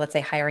 instead of, let's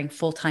say, hiring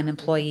full-time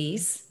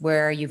employees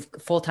where you've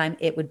full-time,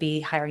 it would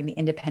be hiring the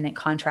independent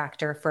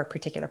contractor for a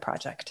particular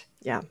project.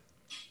 Yeah.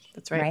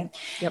 That's right. Right.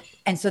 Yep.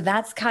 And so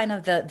that's kind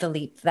of the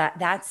leap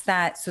that's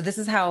that. So this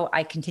is how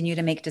I continue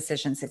to make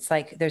decisions. It's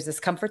like there's this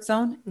comfort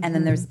zone and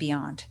then there's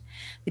beyond.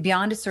 The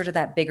beyond is sort of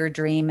that bigger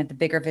dream and the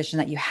bigger vision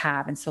that you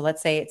have. And so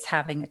let's say it's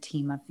having a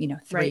team of,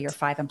 3 or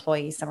 5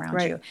 employees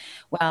around you.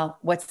 Well,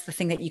 what's the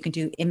thing that you can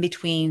do in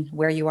between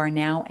where you are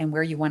now and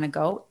where you want to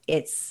go?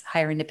 It's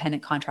hire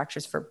independent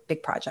contractors for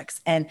big projects.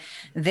 And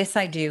this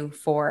I do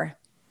for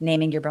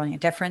naming your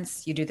brilliant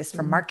difference. You do this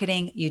for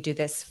marketing. You do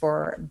this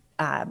for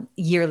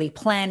yearly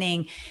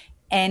planning.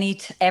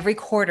 Every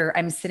quarter,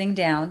 I'm sitting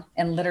down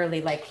and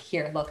literally like,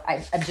 here, look,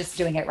 I'm just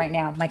doing it right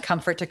now. My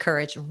comfort to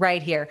courage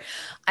right here.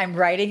 I'm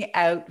writing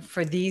out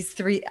for these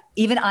 3,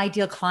 even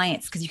ideal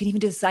clients, because you can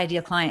even do this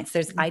ideal clients.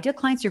 There's ideal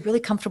clients you're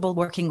really comfortable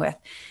working with.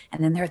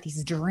 And then there are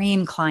these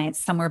dream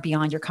clients somewhere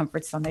beyond your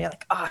comfort zone. They're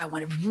like,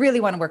 oh, really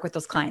want to work with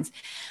those clients.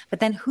 But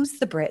then who's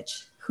the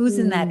bridge? Who's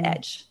in that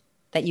edge?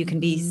 That you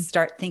can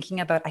start thinking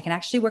about, I can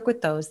actually work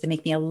with those that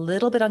make me a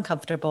little bit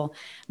uncomfortable.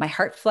 My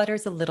heart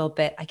flutters a little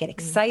bit. I get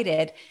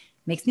excited,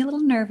 makes me a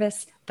little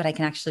nervous, but I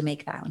can actually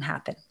make that one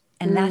happen.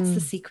 And that's the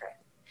secret.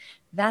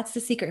 That's the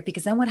secret,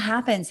 because then what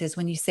happens is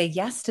when you say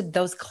yes to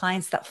those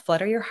clients that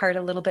flutter your heart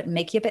a little bit and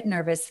make you a bit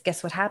nervous,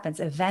 guess what happens?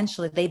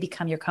 Eventually they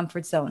become your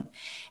comfort zone.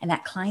 And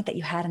that client that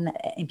you had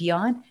and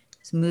beyond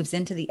moves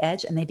into the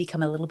edge, and they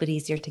become a little bit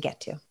easier to get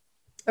to.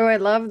 Oh, I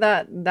love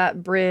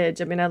that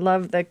bridge. I mean, I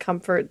love the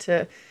comfort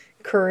to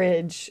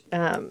courage,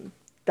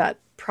 that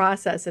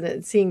process,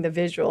 and seeing the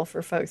visual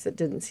for folks that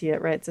didn't see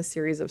it, right? It's a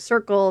series of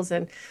circles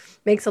and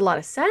makes a lot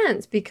of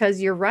sense,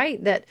 because you're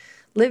right that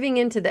living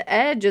into the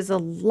edge is a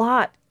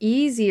lot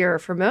easier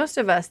for most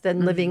of us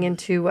than living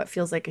into what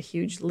feels like a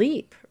huge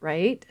leap,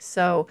 right?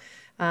 So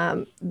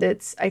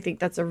I think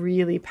that's a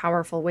really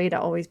powerful way to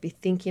always be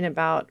thinking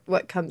about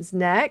what comes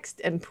next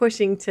and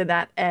pushing to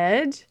that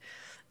edge.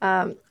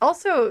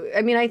 Also,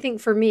 I mean, I think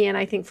for me, and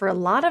I think for a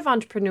lot of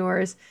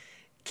entrepreneurs,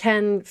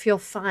 can feel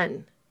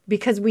fun,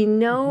 because we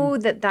know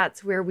that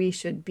that's where we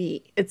should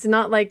be. It's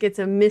not like it's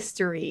a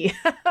mystery,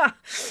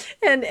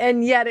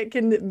 and yet it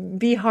can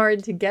be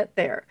hard to get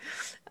there.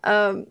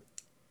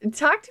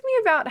 Talk to me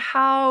about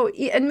how,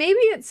 and maybe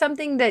it's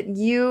something that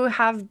you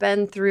have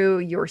been through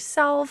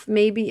yourself.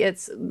 Maybe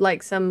it's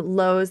like some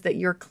lows that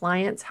your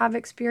clients have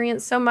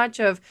experienced. So much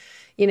of,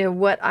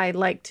 what I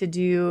like to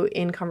do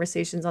in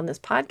conversations on this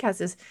podcast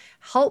is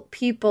help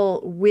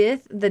people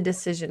with the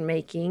decision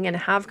making and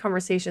have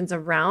conversations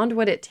around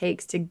what it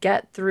takes to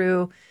get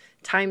through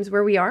times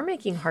where we are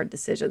making hard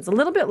decisions. A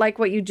little bit like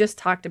what you just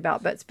talked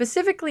about, but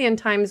specifically in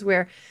times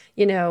where,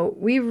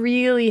 we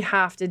really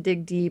have to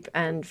dig deep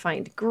and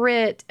find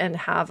grit and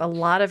have a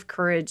lot of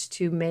courage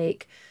to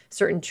make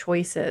certain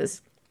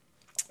choices.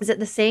 Is it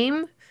the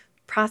same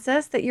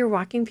process that you're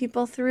walking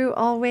people through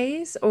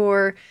always,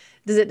 or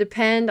does it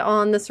depend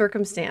on the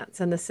circumstance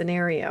and the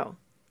scenario?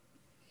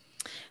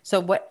 So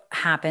what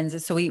happens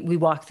is, we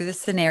walk through the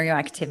scenario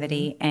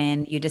activity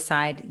and you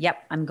decide,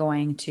 yep, I'm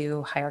going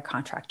to hire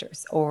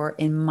contractors. Or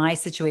in my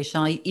situation,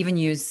 I'll even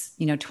use,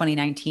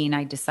 2019,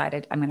 I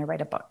decided I'm going to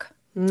write a book.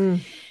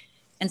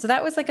 And so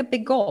that was like a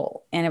big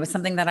goal. And it was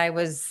something that I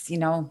was, I'm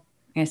going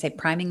to say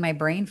priming my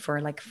brain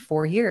for like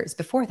 4 years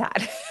before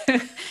that,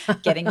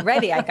 getting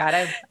ready. I got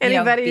to,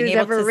 anybody who's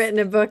ever written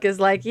a book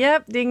is like,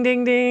 yep, ding,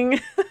 ding, ding.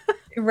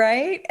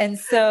 Right. And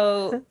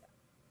so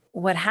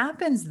what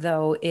happens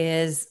though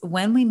is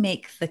when we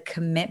make the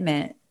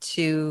commitment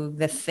to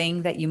the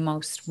thing that you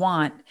most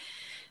want,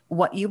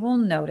 what you will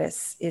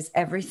notice is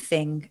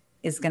everything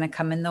is going to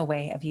come in the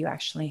way of you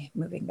actually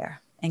moving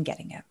there and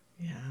getting it.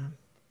 Yeah.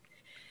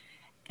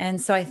 And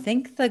so I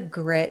think the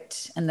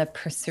grit and the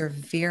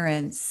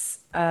perseverance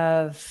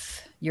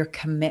of your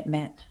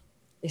commitment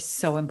is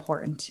so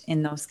important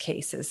in those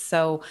cases.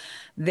 So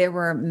there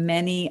were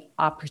many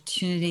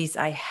opportunities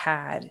I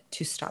had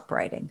to stop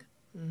writing.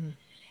 And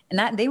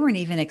that they weren't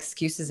even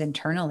excuses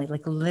internally,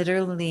 like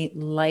literally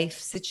life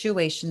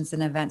situations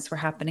and events were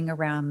happening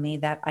around me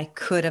that I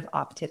could have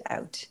opted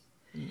out.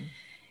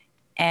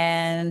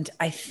 And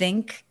I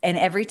think, and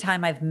every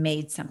time I've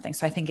made something,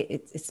 so I think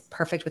it's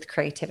perfect with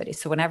creativity.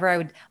 So whenever I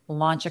would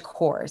launch a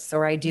course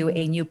or I do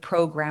a new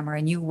program or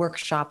a new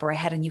workshop, or I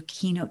had a new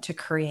keynote to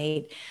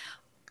create,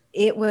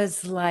 it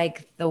was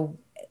like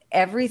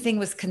everything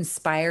was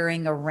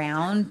conspiring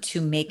around to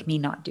make me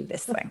not do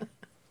this thing.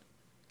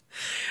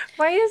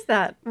 Why is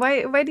that?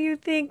 Why do you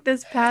think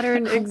this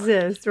pattern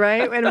exists,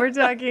 right? When we're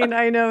talking,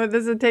 I know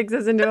takes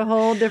us into a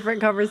whole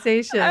different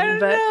conversation. I don't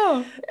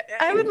know.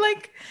 I would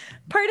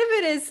part of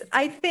it is,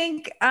 I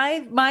think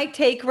my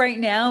take right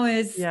now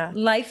is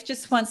life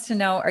just wants to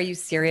know, are you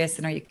serious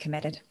and are you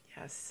committed?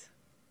 Yes.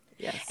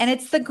 And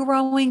it's the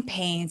growing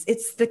pains.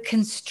 It's the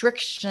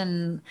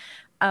constriction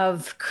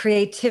of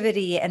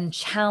creativity and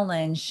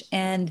challenge,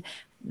 and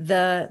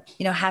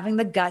having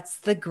the guts,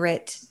 the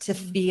grit to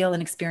feel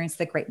and experience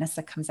the greatness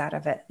that comes out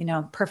of it,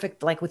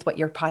 perfect, like with what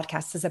your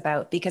podcast is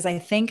about. Because I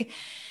think,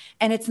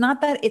 and it's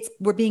not that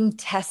we're being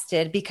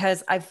tested,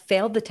 because I've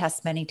failed the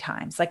test many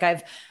times. Like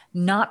I've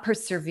not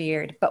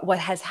persevered, but what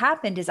has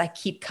happened is I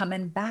keep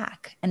coming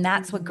back, and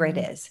that's what grit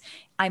is.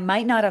 I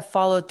might not have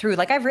followed through.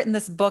 Like I've written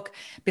this book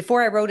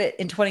before I wrote it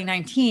in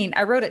 2019.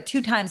 I wrote it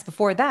 2 times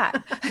before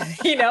that,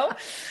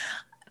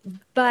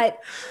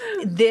 But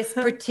this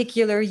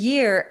particular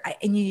year,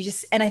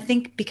 and I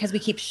think because we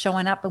keep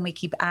showing up and we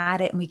keep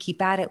at it and we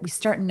keep at it, we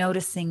start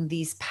noticing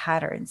these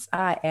patterns.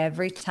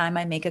 Every time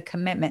I make a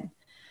commitment,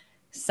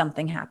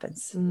 something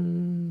happens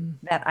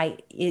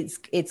that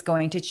it's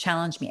going to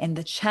challenge me. And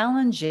the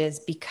challenge is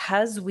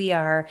because we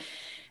are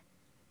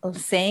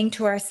saying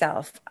to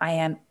ourselves,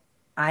 I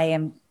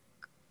am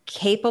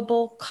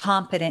capable,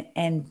 competent,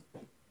 and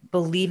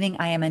believing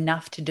I am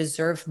enough to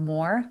deserve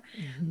more.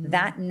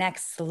 That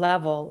next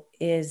level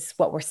is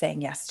what we're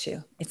saying yes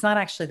to. It's not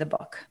actually the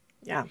book.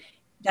 Yeah.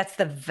 That's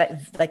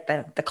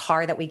the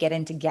car that we get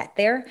in to get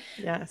there.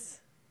 Yes.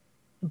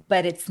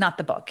 But it's not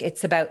the book.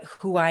 It's about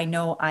who I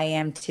know I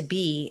am to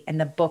be. And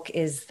the book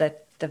is the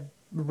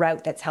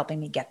route that's helping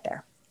me get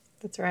there.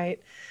 That's right.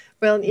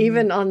 Well, and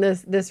even on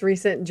this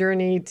recent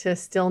journey to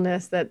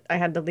stillness that I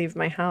had to leave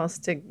my house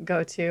to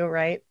go to,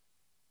 right?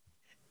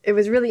 It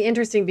was really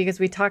interesting because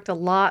we talked a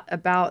lot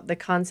about the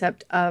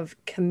concept of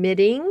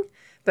committing,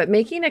 But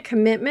making a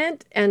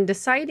commitment and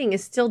deciding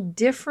is still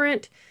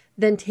different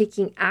than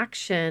taking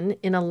action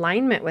in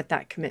alignment with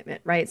that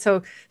commitment, right?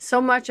 So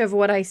much of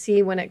what I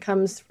see when it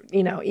comes,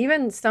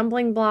 even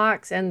stumbling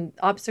blocks and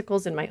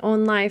obstacles in my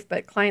own life,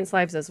 but clients'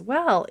 lives as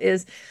well,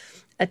 is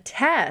a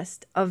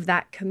test of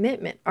that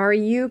commitment. Are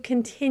you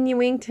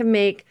continuing to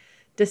make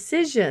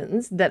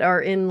decisions that are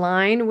in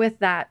line with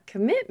that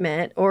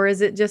commitment, or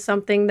is it just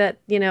something that,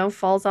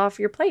 falls off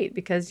your plate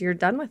because you're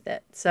done with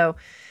it? So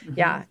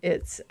yeah,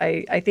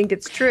 I think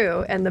it's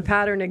true, and the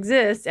pattern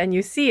exists, and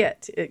you see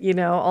it,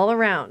 all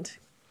around.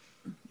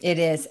 It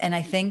is. And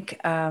I think,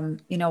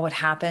 what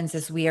happens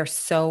is we are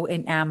so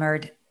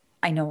enamored.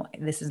 I know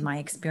this is my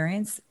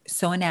experience,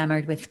 so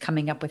enamored with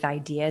coming up with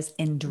ideas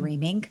and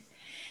dreaming.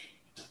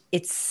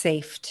 It's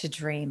safe to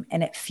dream,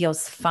 and it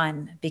feels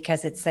fun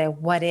because it's a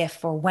what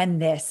if, or when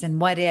this,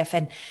 and what if.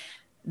 And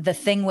the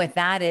thing with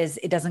that is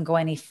it doesn't go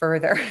any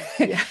further.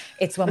 Yeah.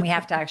 It's when we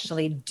have to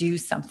actually do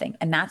something.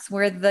 And that's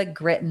where the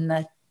grit and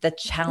the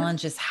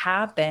challenges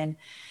happen.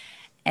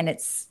 And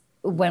it's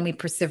when we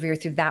persevere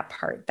through that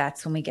part,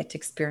 that's when we get to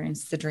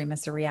experience the dream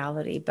as a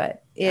reality.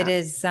 But it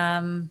is,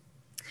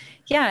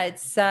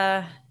 it's,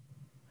 I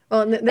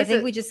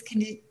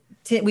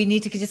think we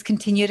need to just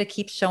continue to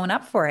keep showing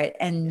up for it,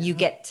 and you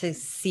get to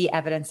see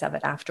evidence of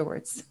it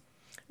afterwards.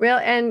 Well,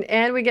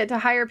 and we get to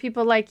hire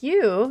people like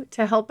you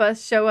to help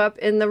us show up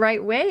in the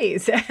right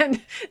ways and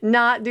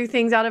not do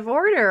things out of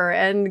order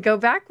and go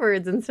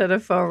backwards instead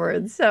of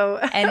forwards. So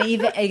and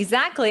even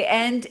exactly.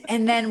 And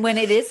then when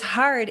it is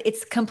hard,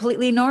 it's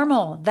completely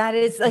normal. That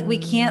is like, we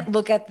can't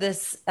look at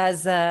this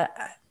as an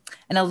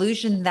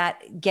illusion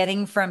that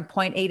getting from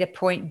point A to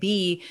point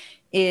B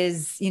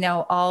is,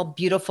 all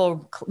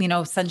beautiful,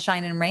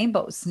 sunshine and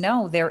rainbows.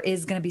 No, there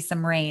is going to be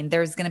some rain.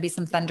 There's going to be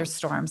some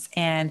thunderstorms,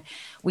 and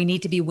we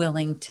need to be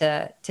willing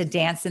to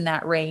dance in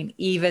that rain,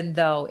 even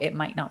though it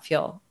might not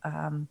feel,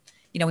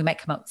 we might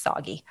come out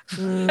soggy.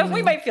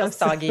 We might feel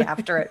soggy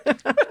after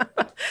it.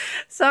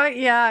 So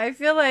yeah, I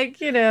feel like,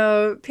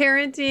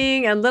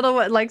 parenting and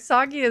like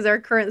soggy is our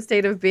current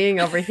state of being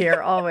over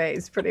here,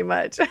 always pretty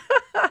much.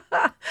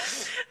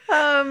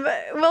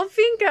 Well,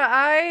 Finca,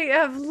 I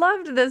have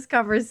loved this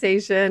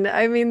conversation.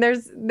 I mean,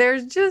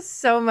 there's just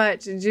so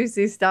much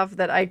juicy stuff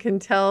that I can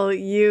tell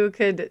you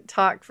could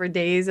talk for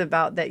days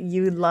about, that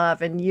you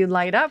love and you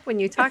light up when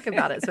you talk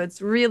about it. So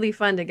it's really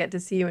fun to get to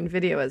see you in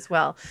video as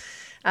well.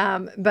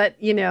 But,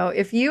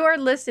 if you are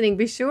listening,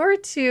 be sure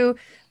to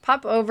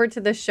pop over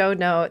to the show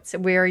notes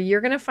where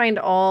you're going to find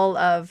all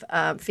of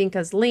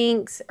Finca's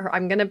links.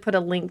 I'm going to put a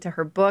link to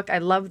her book. I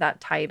love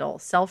that title,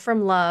 Self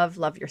from Love,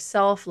 Love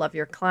Yourself, Love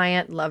Your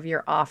Client, Love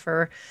Your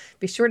Offer.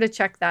 Be sure to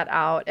check that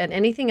out, and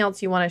anything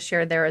else you want to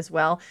share there as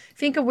well.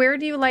 Finca, where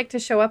do you like to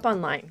show up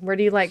online? Where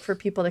do you like for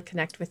people to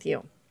connect with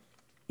you?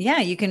 Yeah,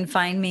 you can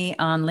find me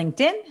on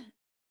LinkedIn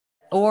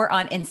or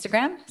on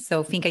Instagram.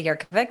 So Finca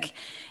Jerkovic.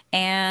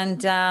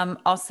 And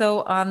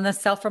also on the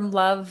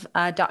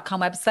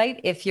selffromlove.com website.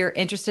 If you're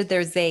interested,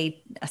 there's a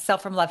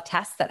Self from Love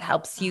test that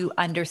helps you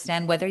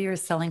understand whether you're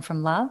selling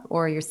from love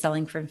or you're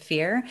selling from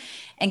fear,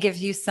 and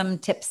gives you some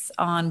tips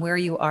on where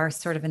you are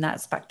sort of in that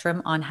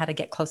spectrum on how to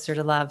get closer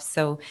to love,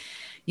 so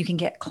you can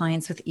get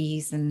clients with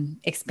ease and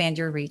expand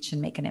your reach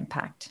and make an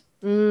impact.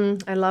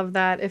 I love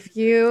that. If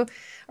you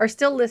are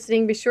still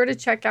listening, be sure to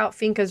check out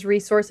Finca's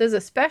resources,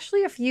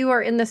 especially if you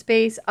are in the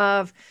space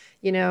of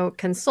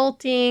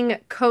consulting,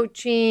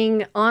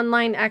 coaching,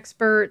 online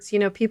experts,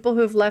 people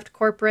who've left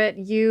corporate.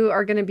 You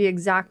are going to be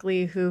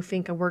exactly who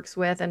Finca works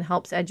with and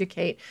helps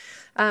educate.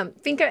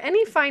 Finca,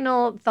 any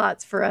final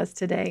thoughts for us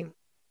today?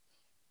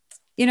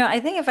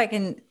 I think if I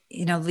can,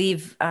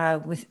 leave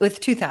with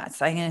two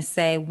thoughts, I'm going to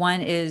say,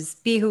 one is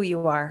be who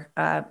you are,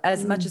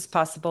 as much as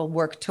possible,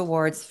 work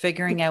towards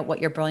figuring out what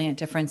your brilliant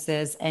difference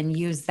is, and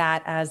use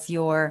that as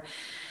your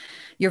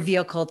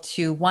vehicle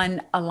to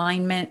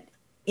alignment,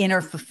 inner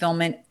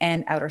fulfillment,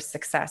 and outer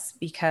success.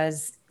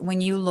 Because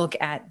when you look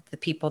at the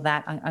people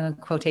that, on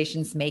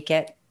quotations, make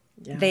it,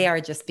 they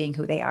are just being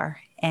who they are.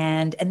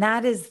 And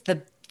that is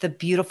the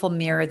beautiful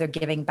mirror they're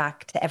giving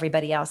back to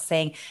everybody else,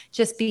 saying,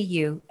 just be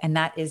you. And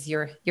that is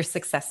your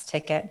success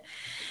ticket.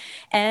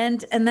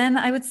 And then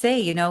I would say,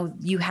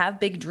 you have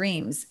big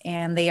dreams,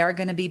 and they are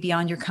going to be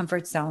beyond your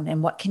comfort zone.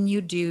 And what can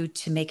you do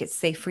to make it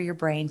safe for your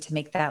brain to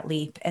make that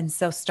leap? And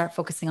so start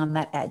focusing on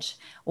that edge.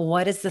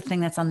 What is the thing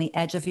that's on the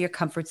edge of your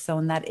comfort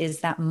zone? That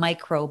is that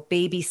micro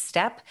baby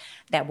step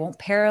that won't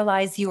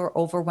paralyze you or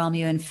overwhelm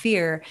you in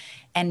fear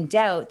and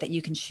doubt, that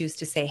you can choose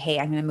to say, hey,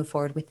 I'm going to move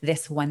forward with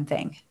this one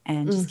thing,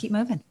 and just keep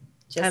moving.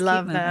 I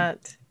love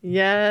that.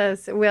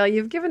 Yes. Well,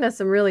 you've given us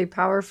some really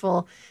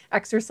powerful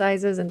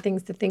exercises and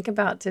things to think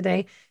about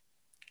today.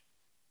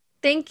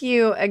 Thank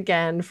you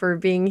again for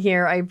being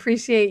here. I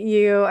appreciate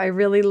you. I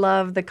really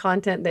love the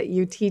content that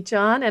you teach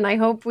on, and I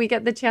hope we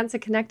get the chance to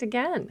connect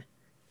again.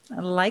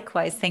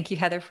 Likewise. Thank you,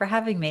 Heather, for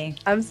having me.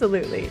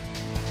 Absolutely.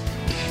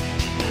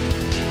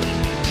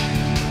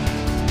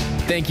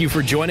 Thank you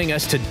for joining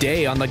us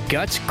today on the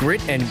Guts,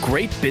 Grit, and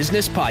Great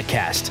Business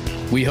podcast.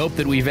 We hope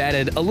that we've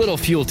added a little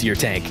fuel to your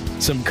tank,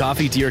 some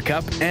coffee to your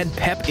cup, and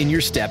pep in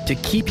your step to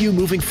keep you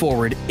moving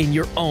forward in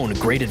your own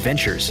great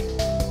adventures.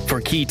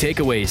 For key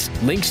takeaways,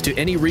 links to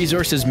any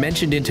resources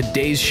mentioned in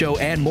today's show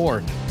and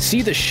more,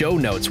 see the show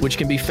notes, which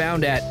can be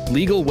found at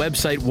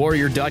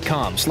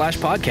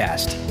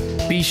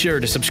legalwebsitewarrior.com/podcast. Be sure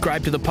to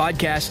subscribe to the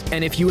podcast,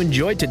 and if you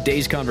enjoyed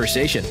today's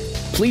conversation,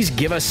 please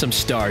give us some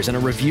stars and a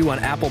review on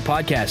Apple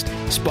Podcast,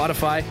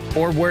 Spotify,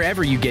 or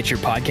wherever you get your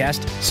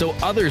podcast so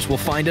others will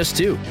find us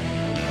too.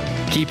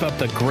 Keep up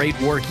the great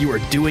work you are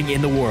doing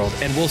in the world,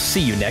 and we'll see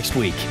you next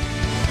week.